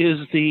one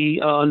is the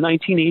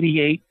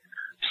 1988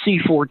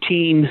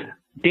 C14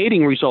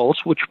 dating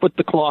results, which put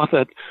the cloth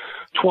at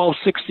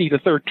 1260 to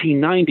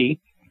 1390.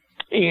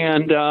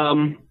 And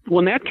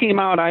when that came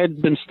out, I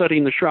had been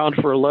studying the shroud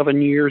for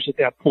 11 years at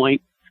that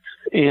point,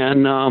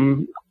 and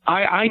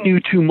I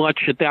knew too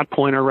much at that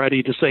point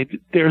already to say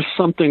there's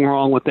something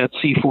wrong with that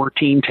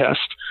C14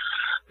 test.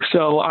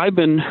 So I've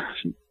been,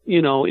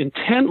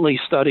 intently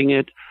studying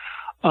it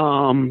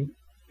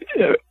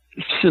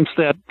since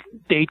that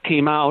date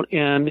came out.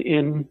 And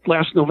in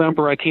last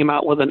November, I came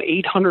out with an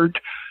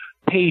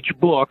 800-page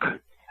book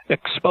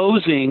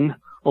exposing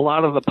a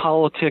lot of the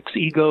politics,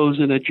 egos,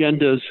 and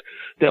agendas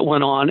that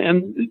went on.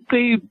 And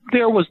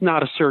there was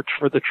not a search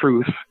for the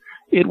truth.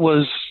 It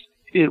was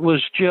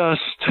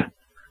just,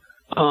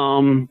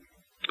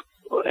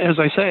 as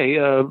I say,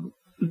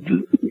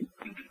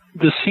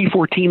 the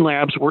C14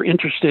 labs were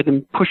interested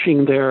in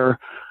pushing their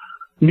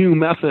new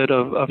method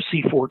of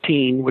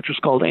C14, which was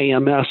called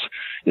AMS,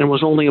 and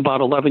was only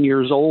about 11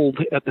 years old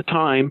at the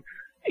time,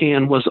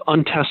 and was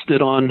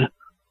untested on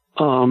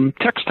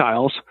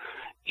textiles.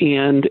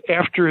 And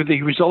after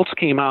the results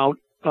came out,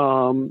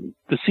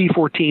 the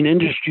C14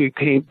 industry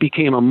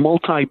became a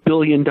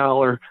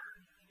multi-billion-dollar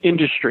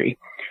industry.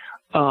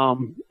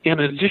 In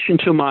addition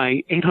to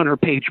my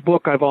 800-page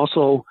book, I've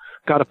also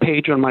got a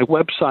page on my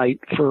website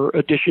for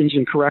additions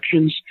and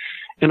corrections,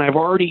 and I've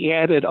already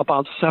added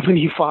about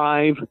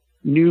 75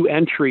 new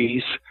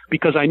entries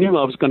because I knew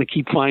I was going to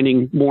keep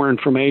finding more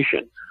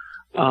information.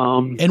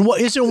 And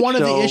what isn't one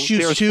of the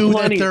issues too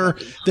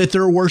that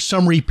there were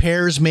some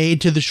repairs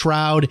made to the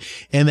shroud,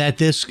 and that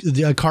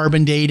the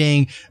carbon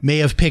dating may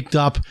have picked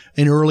up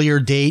an earlier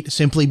date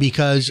simply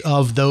because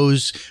of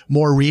those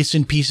more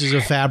recent pieces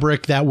of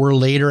fabric that were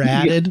later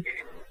added?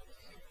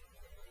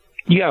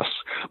 Yes.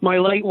 my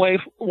late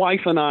wife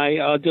and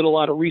I did a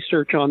lot of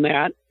research on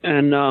that,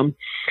 and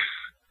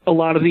a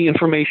lot of the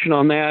information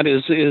on that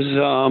is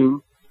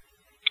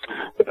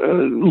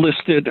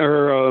listed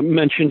or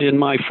mentioned in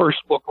my first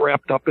book,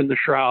 Wrapped Up in the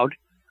Shroud.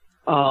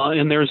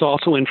 And there's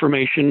also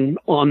information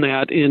on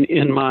that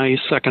in my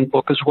second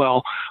book as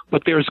well.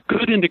 But there's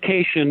good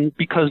indication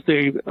because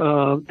they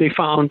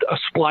found a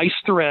splice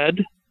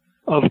thread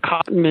of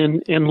cotton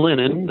and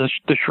linen.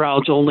 The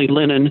shroud's only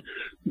linen,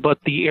 but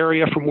the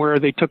area from where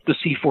they took the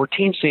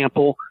C14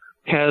 sample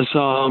has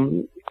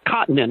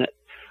cotton in it,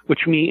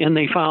 and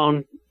they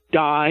found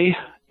dye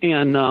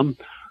and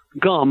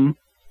gum,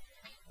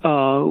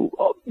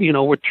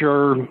 which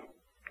are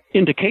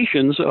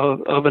indications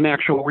of an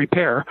actual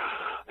repair.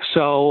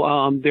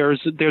 So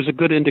there's a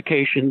good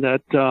indication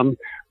that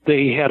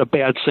they had a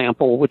bad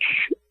sample, which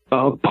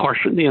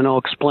partially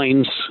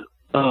explains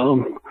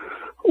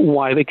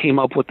why they came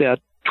up with that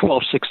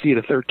 1260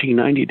 to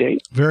 1390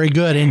 date. Very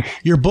good. And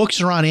your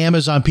books are on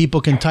Amazon. People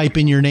can type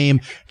in your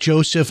name,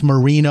 Joseph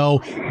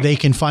Marino. They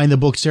can find the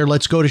books there.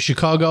 Let's go to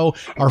Chicago.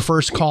 Our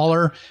first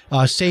caller.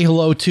 Say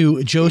hello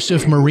to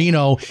Joseph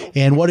Marino.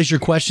 And what is your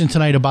question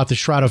tonight about the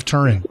Shroud of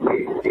Turin?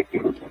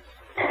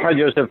 Hi,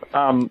 Joseph.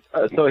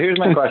 So here's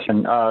my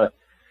question.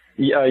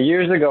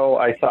 Years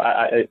ago,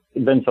 it's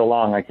been so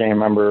long, I can't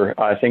remember.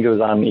 I think it was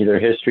on either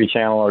History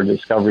Channel or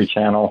Discovery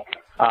Channel.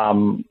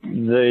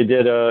 They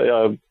did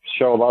a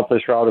show about the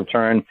Shroud of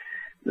Turin.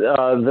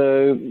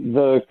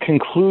 The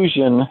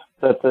conclusion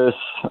that this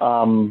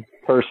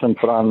person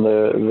put on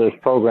this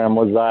program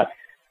was that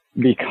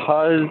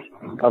because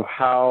of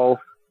how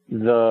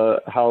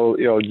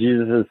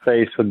Jesus'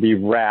 face would be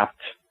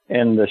wrapped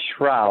in the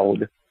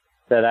shroud,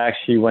 that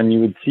actually when you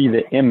would see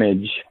the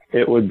image,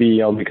 it would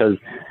be because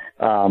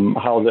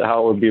how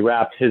it would be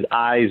wrapped, his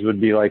eyes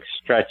would be like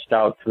stretched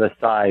out to the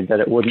side, that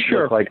it wouldn't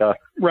look like a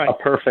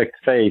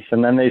perfect face.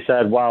 And then they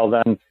said, well,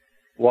 then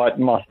what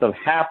must have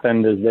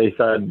happened is they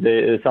said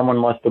someone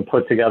must have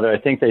put together, I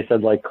think they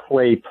said like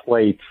clay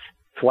plates,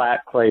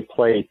 flat clay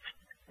plates,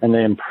 and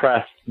they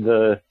impressed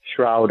the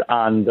shroud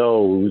on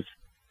those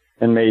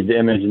and made the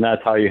image. And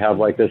that's how you have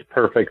like this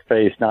perfect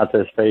face, not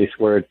this face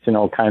where it's,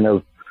 kind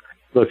of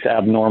looks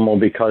abnormal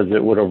because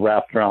it would have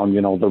wrapped around,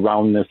 the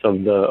roundness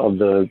of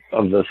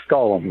the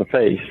skull of the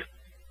face.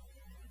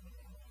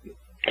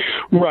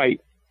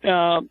 Right.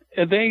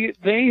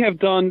 They have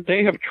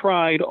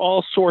tried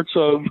all sorts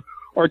of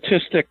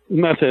artistic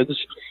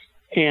methods,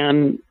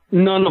 and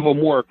none of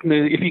them work.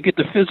 If you get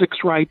the physics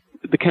right,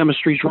 the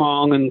chemistry's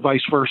wrong, and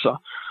vice versa.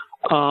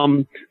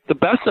 The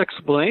best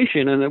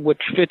explanation, and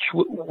which fits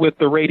with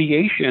the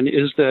radiation,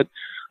 is that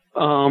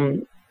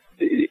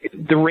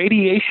the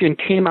radiation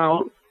came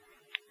out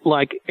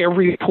like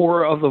every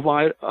pore of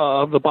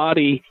the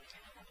body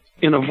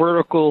in a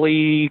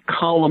vertically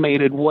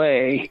collimated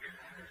way,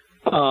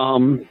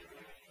 and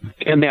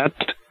that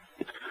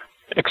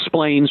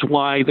explains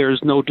why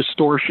there's no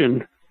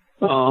distortion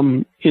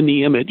in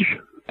the image.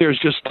 There's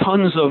just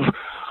tons of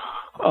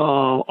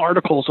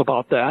articles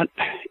about that,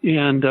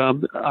 and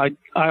I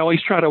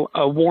always try to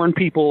warn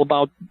people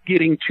about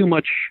getting too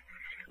much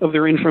of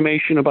their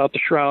information about the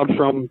shroud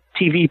from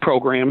TV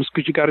programs,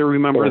 because you got to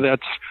remember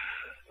that's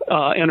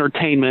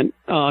entertainment.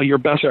 Your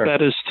best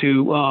bet is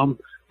to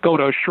go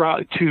to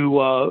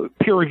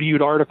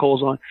peer-reviewed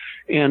articles on,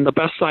 and the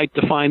best site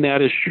to find that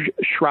is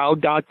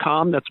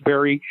shroud.com. That's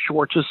Barry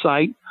Schwartz's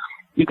site.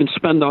 You can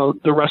spend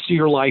the rest of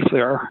your life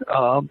there.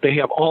 They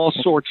have all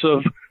sorts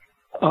of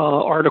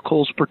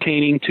articles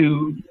pertaining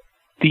to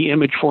the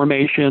image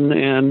formation,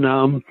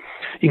 and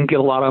you can get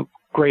a lot of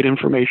great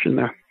information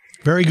there.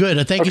 Very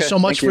good. Thank you so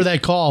much for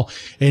that call.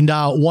 And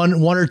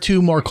one or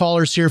two more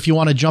callers here if you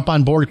want to jump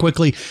on board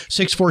quickly.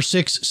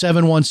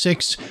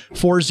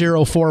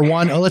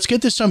 646-716-4041. Let's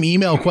get to some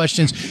email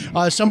questions.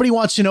 Somebody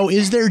wants to know,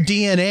 is there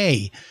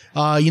DNA?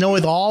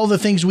 With all the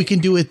things we can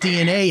do with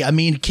DNA, I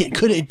mean,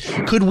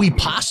 could we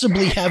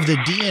possibly have the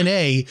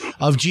DNA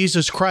of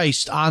Jesus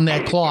Christ on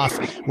that cloth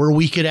where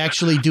we could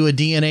actually do a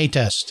DNA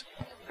test?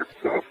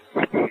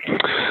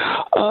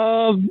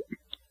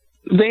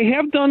 They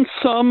have done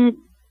some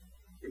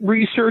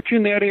research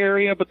in that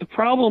area, but the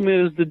problem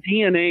is the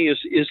DNA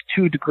is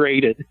too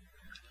degraded,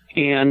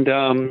 and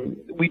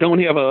we don't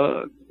have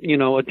a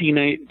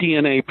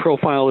DNA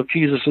profile of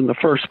Jesus in the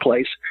first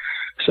place.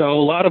 So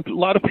a lot of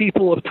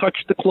people have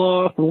touched the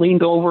cloth and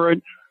leaned over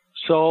it.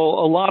 So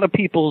a lot of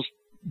people's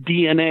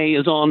DNA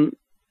is on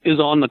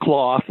the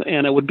cloth,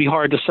 and it would be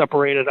hard to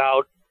separate it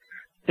out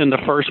in the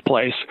first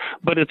place.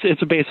 But it's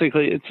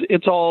basically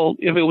it's all,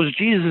 if it was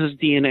Jesus'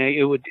 DNA,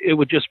 it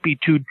would just be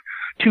too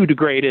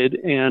degraded,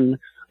 and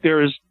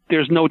there's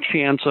no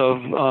chance of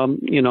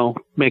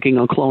making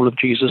a clone of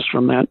Jesus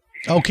from that.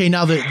 Okay,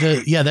 now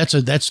that's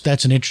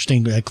an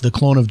interesting, the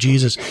clone of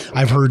Jesus.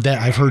 I've heard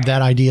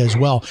that idea as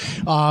well.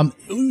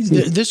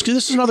 This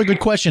is another good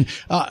question.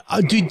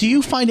 Do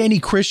you find any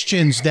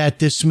Christians that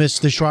dismiss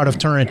the Shroud of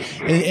Turin?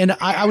 And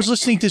I was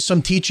listening to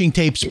some teaching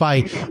tapes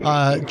by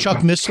Chuck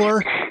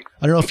Missler.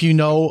 I don't know if you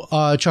know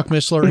Chuck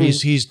Missler.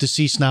 He's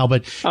deceased now,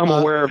 but I'm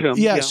aware of him.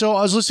 Yeah, so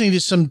I was listening to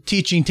some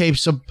teaching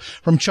tapes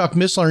from Chuck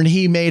Missler, and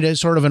he made a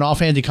sort of an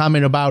offhanded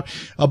comment about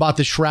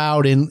the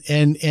shroud, and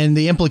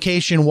the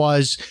implication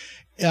was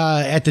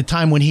at the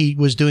time when he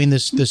was doing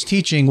this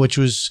teaching, which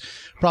was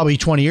probably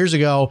 20 years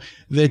ago,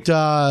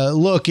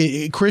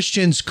 that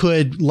Christians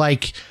could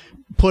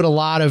put a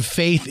lot of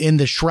faith in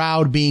the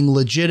shroud being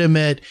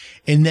legitimate,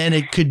 and then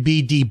it could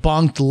be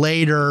debunked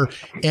later,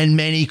 and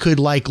many could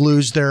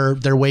lose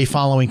their way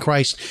following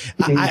Christ.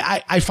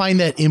 I find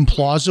that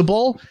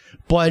implausible,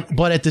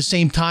 but at the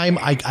same time,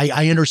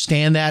 I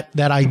understand that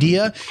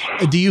idea.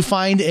 Do you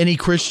find any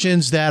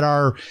Christians that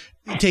are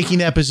taking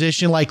that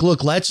position,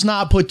 look, let's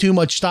not put too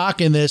much stock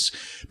in this,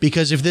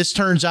 because if this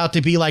turns out to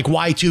be like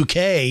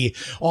Y2K,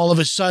 all of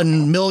a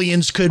sudden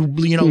millions could,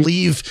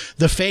 leave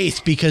the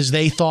faith because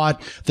they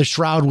thought the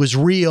shroud was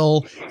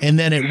real and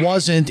then it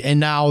wasn't, and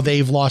now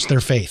they've lost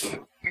their faith?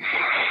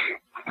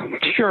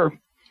 Sure.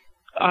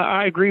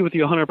 I agree with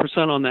you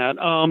 100% on that.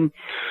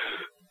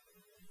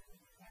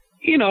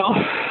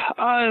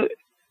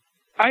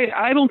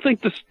 I don't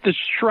think the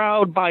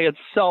shroud by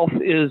itself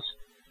is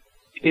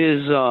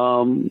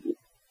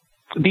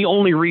the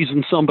only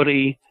reason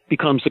somebody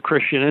becomes a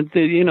Christian.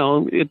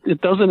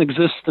 It doesn't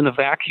exist in a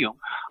vacuum.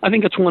 I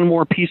think it's one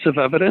more piece of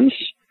evidence,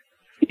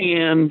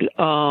 and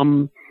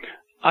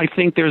I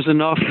think there's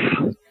enough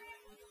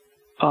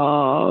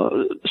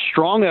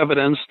strong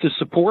evidence to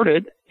support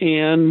it.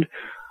 And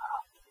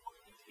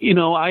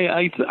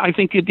I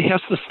think it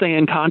has to stay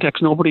in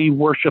context. Nobody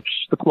worships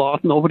the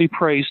cloth. Nobody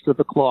prays to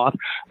the cloth.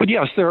 But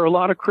yes, there are a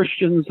lot of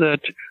Christians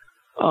that,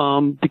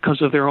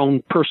 because of their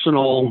own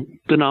personal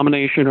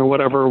denomination or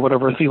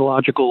whatever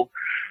theological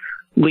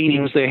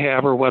leanings they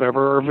have or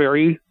whatever, are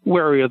very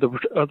wary of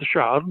the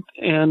shroud,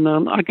 and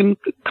I can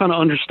kind of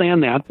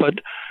understand that. But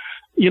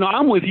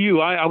I'm with you.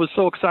 I was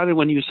so excited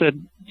when you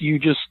said you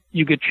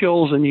get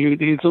chills, and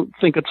you don't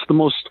think it's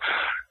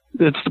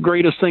the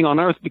greatest thing on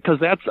earth, because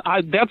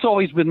that's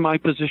always been my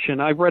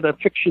position. I read a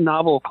fiction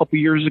novel a couple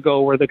years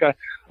ago where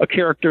a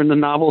character in the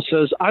novel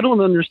says, "I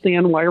don't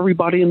understand why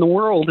everybody in the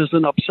world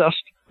isn't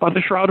obsessed by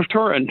the Shroud of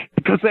Turin,"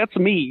 because that's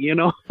me,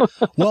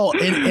 Well,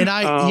 and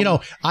I,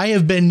 I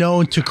have been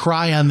known to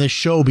cry on this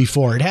show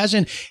before. It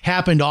hasn't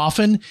happened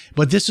often,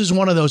 but this is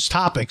one of those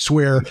topics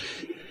where,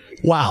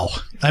 wow.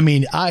 I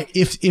mean,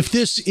 if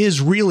this is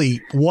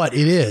really what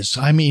it is,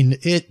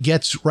 it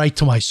gets right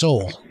to my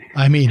soul.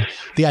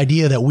 The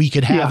idea that we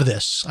could have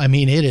this,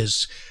 it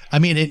is,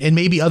 and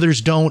maybe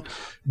others don't,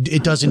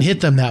 it doesn't hit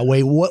them that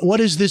way.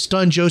 What has this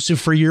done, Joseph,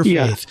 for your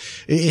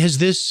faith? Has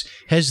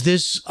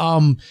this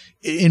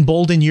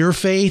emboldened your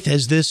faith?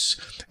 Has this,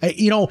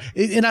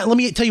 let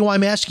me tell you why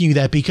I'm asking you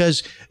that,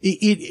 because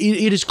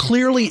it is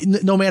clearly,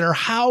 no matter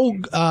how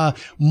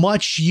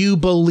much you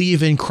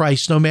believe in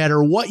Christ, no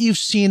matter what you've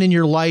seen in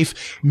your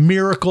life,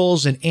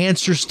 miracles and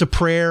answers to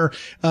prayer,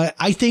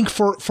 I think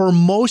for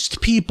most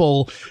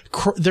people,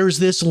 there's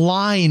this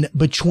line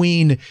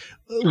between,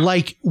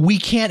 we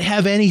can't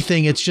have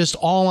anything, it's just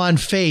all on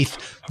faith.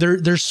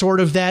 There's sort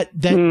of that.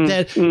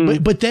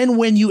 But then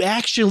when you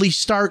actually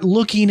start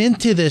looking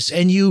into this,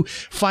 and you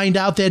find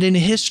out that in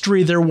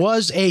history there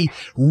was a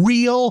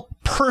real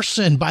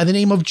person by the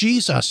name of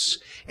Jesus,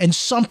 and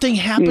something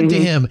happened to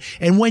him.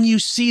 And when you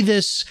see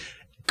this,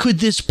 could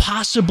this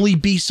possibly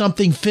be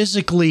something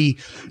physically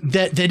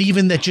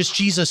that just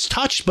Jesus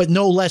touched, but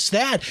no less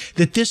that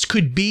this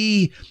could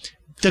be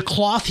the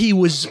cloth he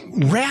was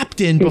wrapped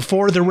in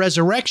before the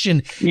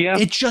resurrection? Yeah.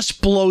 It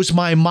just blows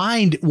my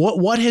mind.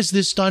 What has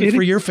this done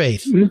for your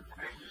faith?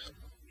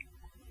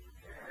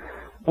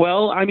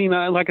 Well,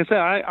 like I said,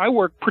 I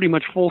work pretty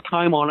much full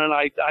time on it.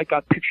 I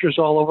got pictures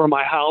all over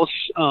my house.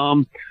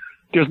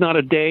 There's not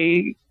a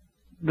day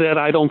that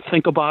I don't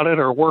think about it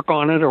or work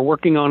on it or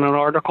working on an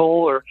article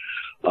or,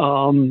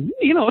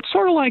 it's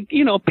sort of like,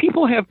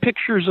 people have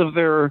pictures of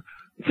their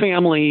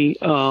family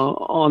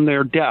on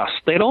their desk.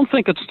 They don't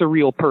think it's the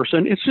real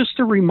person. It's just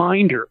a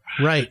reminder.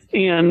 Right.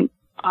 And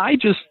I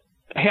just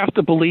have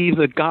to believe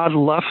that God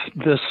left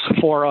this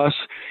for us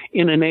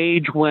in an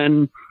age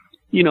when,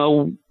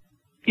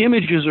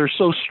 images are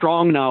so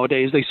strong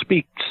nowadays. They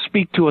speak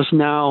to us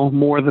now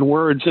more than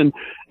words. And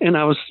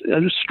I was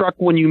struck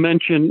when you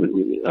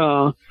mentioned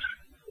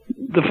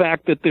the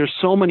fact that there's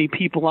so many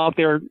people out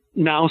there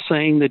now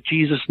saying that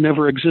Jesus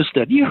never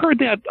existed. You heard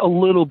that a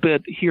little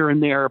bit here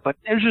and there, but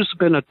there's just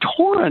been a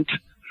torrent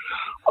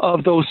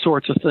of those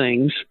sorts of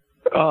things,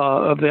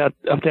 of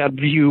that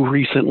view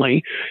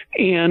recently.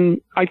 And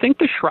I think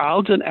the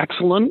shroud's an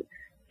excellent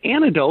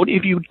antidote.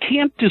 If you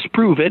can't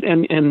disprove it,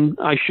 and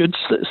I should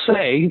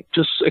say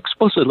just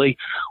explicitly,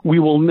 we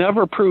will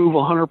never prove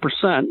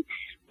 100%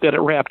 that it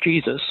wrapped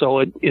Jesus. So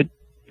it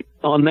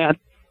on that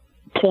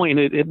point,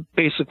 it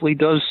basically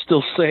does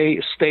still stay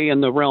in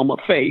the realm of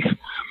faith.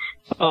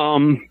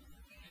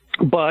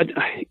 But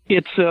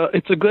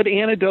it's a good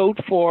antidote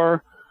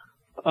for,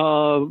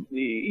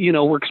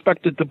 we're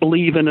expected to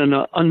believe in an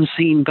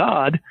unseen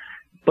God,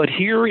 but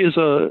here is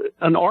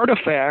an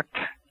artifact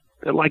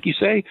that, like you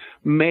say,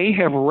 may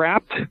have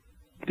wrapped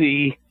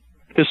the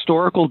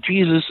historical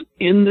Jesus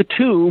in the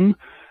tomb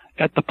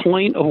at the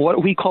point of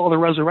what we call the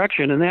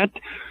resurrection. And that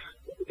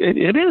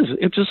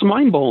it's just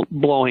mind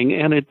blowing.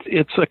 And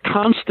it's a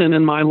constant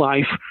in my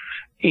life.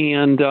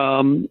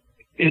 And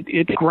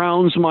it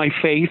grounds my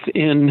faith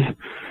in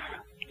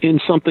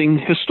something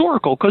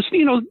historical, because,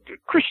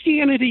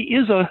 Christianity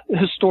is a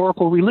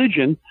historical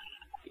religion.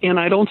 And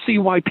I don't see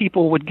why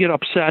people would get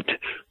upset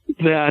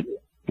that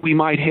we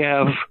might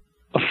have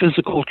a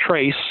physical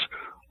trace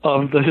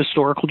of the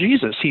historical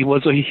Jesus. He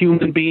was a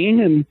human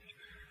being, and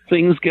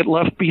things get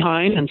left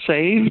behind and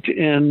saved.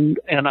 And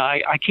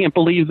I can't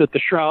believe that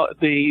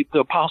the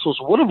apostles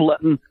would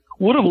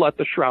have let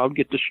the shroud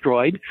get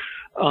destroyed.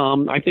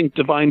 I think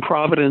divine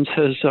providence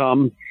has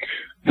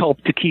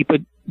helped to keep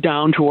it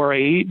down to our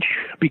age,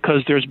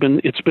 because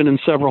it's been in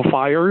several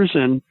fires,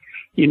 and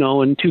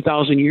in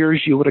 2,000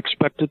 years you would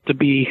expect it to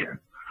be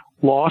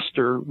lost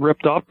or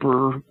ripped up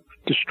or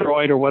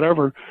destroyed or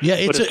whatever. Yeah,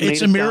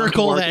 it's a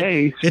miracle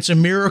it's a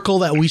miracle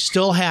that we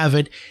still have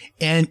it,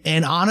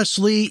 and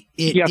honestly,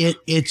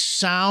 it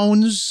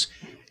sounds.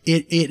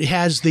 It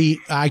has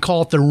I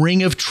call it the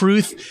ring of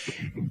truth.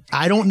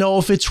 I don't know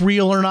if it's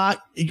real or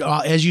not.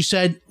 As you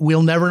said,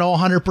 we'll never know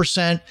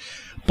 100%,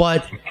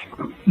 but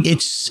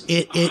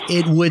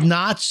it would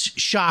not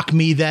shock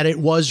me that it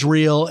was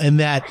real, and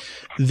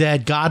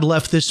that God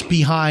left this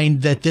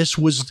behind, that this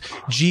was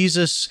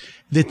Jesus,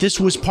 that this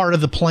was part of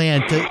the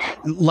plan.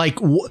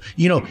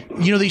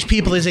 These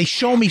people, as they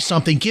show me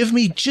something, give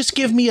me just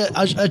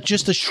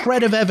a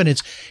shred of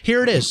evidence.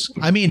 Here it is.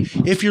 I mean,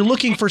 if you're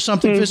looking for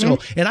something physical,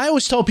 and I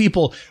always tell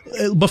people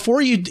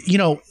before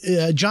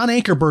John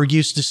Ankerberg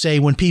used to say,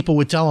 when people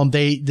would tell him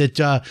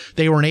that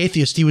they were an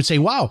atheist, he would say,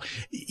 "Wow,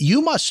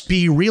 you must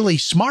be really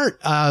smart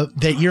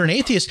that you're an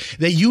atheist,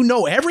 that you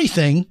know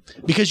everything,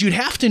 because you'd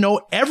have to know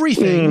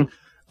everything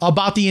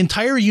about the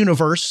entire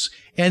universe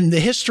and the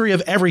history of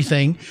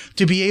everything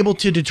to be able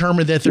to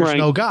determine that there's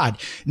no God."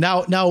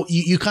 Now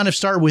you kind of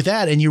start with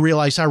that, and you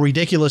realize how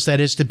ridiculous that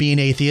is to be an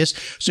atheist.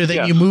 So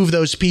then you move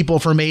those people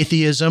from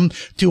atheism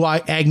to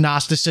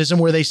agnosticism,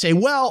 where they say,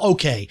 well,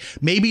 okay,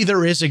 maybe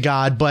there is a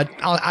God, but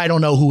I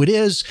don't know who it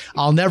is.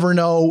 I'll never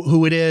know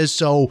who it is.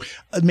 So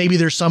maybe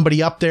there's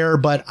somebody up there,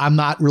 but I'm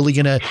not really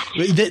going to.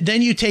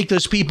 Then you take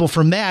those people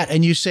from that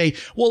and you say,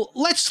 well,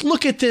 let's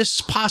look at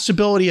this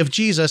possibility of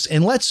Jesus,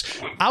 and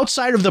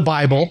outside of the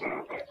Bible,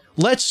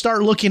 let's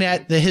start looking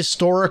at the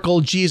historical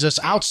Jesus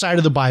outside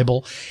of the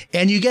Bible,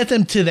 and you get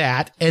them to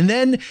that. And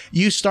then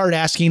you start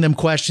asking them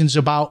questions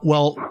about,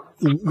 well,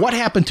 what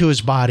happened to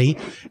his body?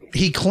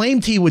 He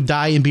claimed he would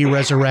die and be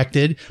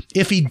resurrected.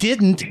 If he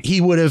didn't,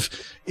 he would have,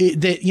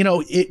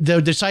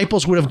 the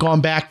disciples would have gone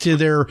back to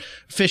their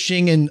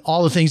fishing and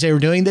all the things they were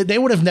doing. That they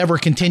would have never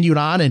continued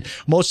on, and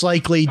most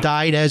likely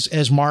died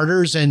as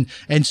martyrs. And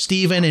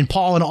Stephen and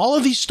Paul and all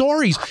of these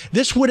stories.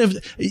 This would have.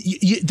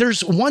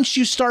 Once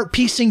you start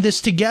piecing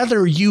this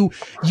together, you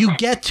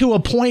get to a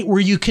point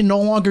where you can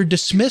no longer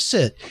dismiss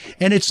it.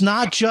 And it's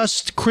not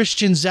just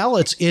Christian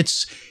zealots;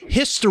 it's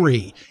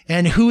history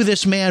and who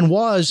this man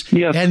was.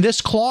 Yes. And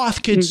this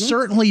cloth could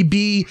certainly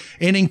be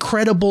an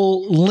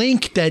incredible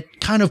link that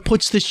kind of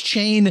puts this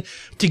chain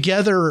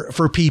together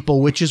for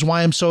people, which is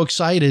why I'm so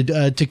excited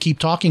to keep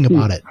talking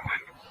about it.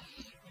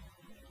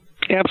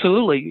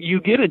 Absolutely. You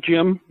get it,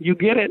 Jim. You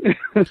get it.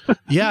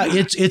 Yeah,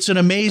 it's an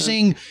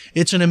amazing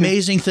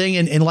thing.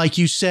 And like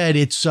you said,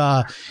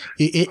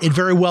 it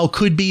very well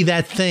could be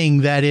that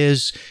thing that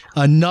is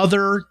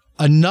another,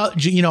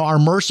 our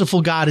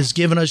merciful God has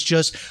given us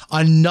just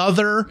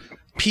another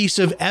piece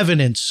of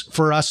evidence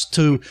for us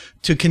to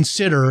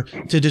consider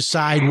to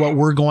decide what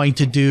we're going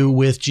to do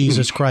with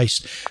Jesus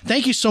Christ.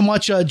 Thank you so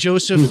much,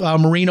 Joseph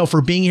Marino,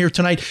 for being here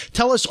tonight.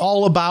 Tell us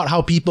all about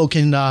how people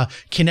can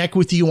connect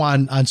with you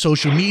on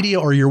social media,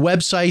 or your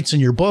websites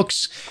and your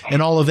books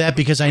and all of that,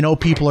 because I know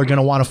people are going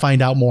to want to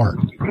find out more.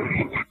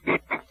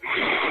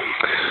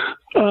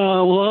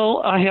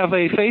 Well, I have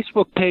a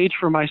Facebook page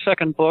for my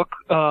second book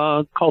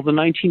called The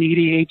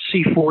 1988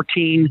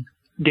 C-14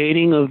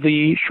 Dating of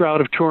the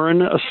Shroud of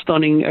Turin, a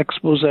stunning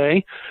expose.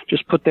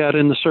 Just put that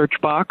in the search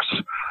box.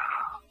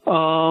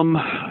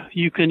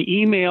 You can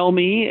email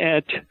me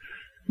at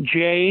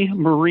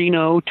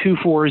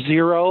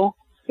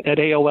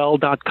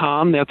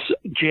jmarino240@AOL.com. That's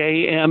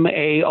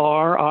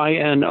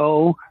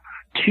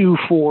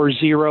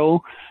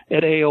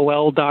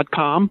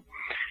JMARINO240@AOL.com.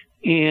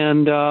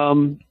 And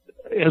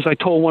as I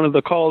told one of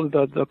the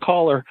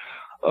caller,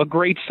 a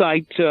great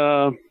site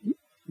to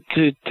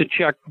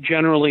check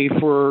generally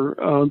for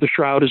the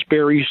Shroud is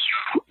Barry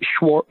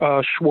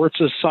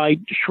Schwartz's site,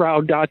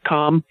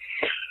 shroud.com.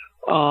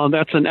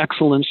 That's an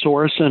excellent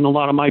source, and a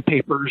lot of my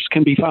papers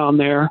can be found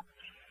there.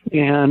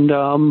 And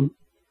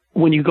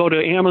when you go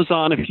to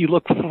Amazon, if you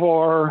look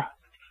for,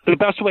 the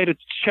best way to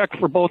check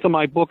for both of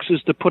my books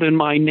is to put in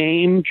my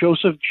name,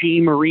 Joseph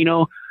G.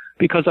 Marino,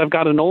 because I've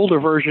got an older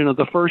version of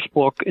the first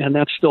book, and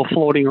that's still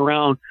floating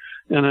around.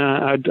 And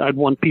I'd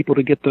want people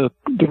to get the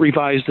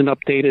revised and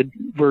updated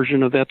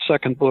version of that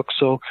second book.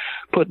 So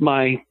put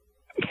my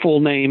full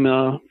name,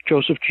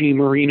 Joseph G.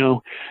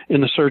 Marino,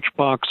 in the search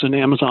box in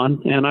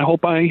Amazon. And I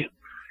hope I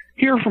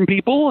hear from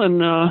people,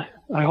 and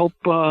I hope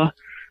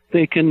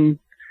they can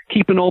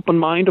keep an open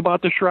mind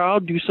about the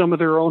shroud, do some of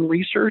their own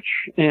research,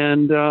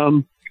 and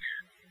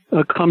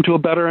come to a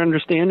better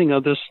understanding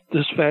of this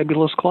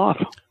fabulous cloth.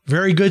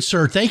 Very good,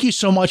 sir. Thank you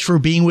so much for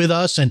being with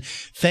us, and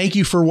thank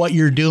you for what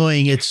you're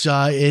doing.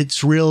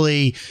 It's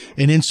really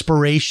an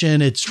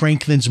inspiration. It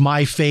strengthens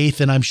my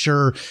faith, and I'm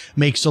sure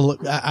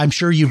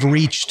you've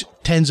reached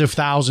tens of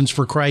thousands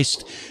for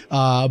Christ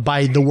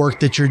by the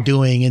work that you're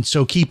doing. And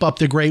so keep up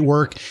the great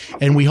work,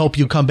 and we hope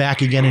you come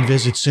back again and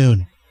visit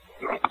soon.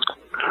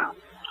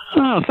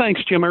 Oh,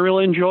 thanks, Jim. I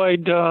really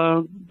enjoyed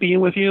being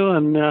with you,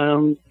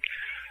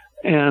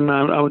 and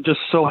I was just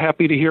so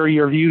happy to hear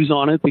your views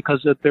on it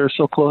because they're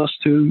so close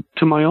to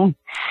my own.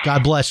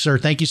 God bless, sir.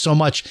 Thank you so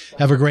much.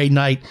 Have a great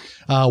night.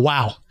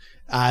 Wow.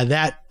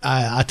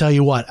 I'll tell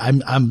you what,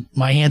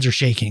 my hands are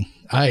shaking.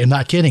 I am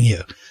not kidding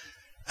you.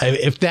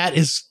 That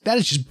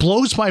just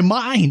blows my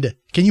mind.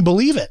 Can you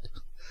believe it?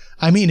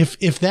 I mean,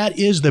 if that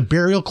is the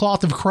burial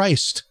cloth of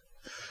Christ,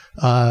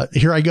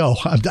 here I go.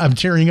 I'm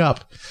tearing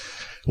up.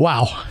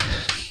 Wow.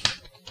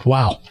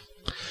 Wow.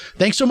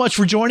 Thanks so much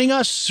for joining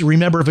us.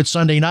 Remember, if it's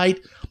Sunday night,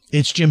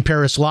 it's Jim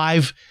Paris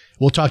Live.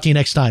 We'll talk to you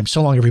next time.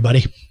 So long,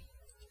 everybody.